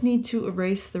we just need to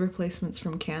erase the Replacements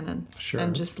from canon. Sure.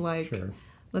 And just like,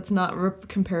 let's not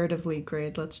comparatively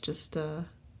grade. Let's just.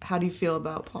 How do you feel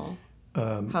about Paul?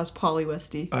 How's Paulie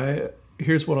Westy?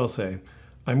 Here's what I'll say.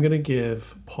 I'm gonna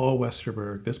give Paul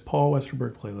Westerberg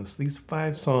playlist. These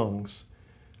 5 songs.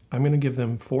 I'm going to give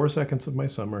them 4 seconds of my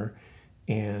summer,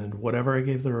 and whatever I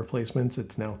gave the Replacements,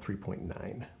 it's now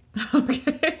 3.9.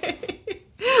 Okay.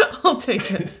 I'll take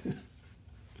it.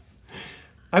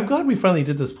 I'm glad we finally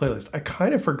did this playlist. I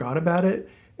kind of forgot about it,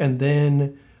 and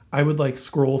then I would like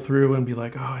scroll through and be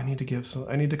like, oh, I need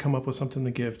to come up with something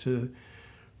to give to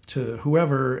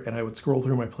whoever, and I would scroll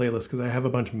through my playlist because I have a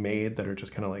bunch made that are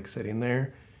just kind of like sitting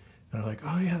there, and I'm like,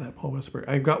 oh yeah, that Paul Westerberg.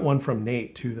 I've got one from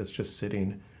Nate too that's just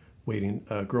sitting waiting,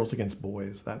 Girls Against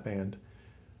Boys, that band,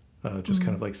 just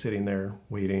kind of like sitting there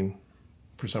waiting.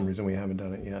 For some reason we haven't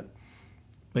done it yet,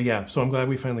 but yeah, so I'm glad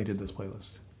we finally did this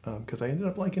playlist because I ended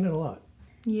up liking it a lot.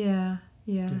 Yeah,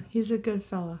 he's a good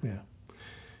fella. Yeah,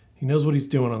 he knows what he's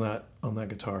doing on that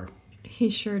guitar.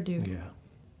 He sure do. Yeah.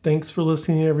 Thanks for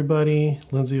listening, everybody.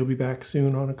 Lindsay will be back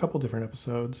soon on a couple different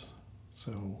episodes,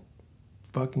 so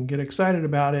fucking get excited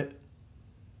about it.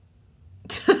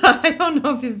 I don't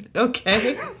know if you...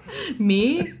 Okay.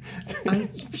 Me?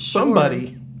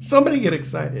 Somebody get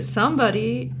excited.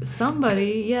 Somebody,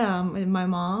 yeah. My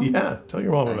mom. Yeah, tell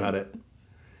your mom about it.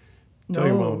 Tell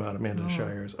your mom about Amanda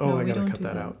Shires. Oh, I gotta cut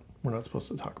that out. We're not supposed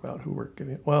to talk about who we're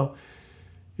giving... Well,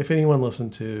 if anyone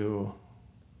listened to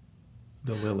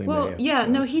the Lily May episode... yeah,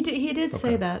 no, he did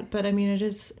say that, but I mean, it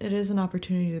is an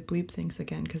opportunity to bleep things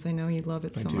again, because I know you love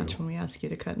it so much when we ask you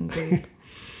to cut and bleep.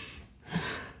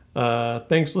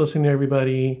 Thanks for listening,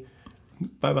 everybody.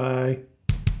 Bye-bye.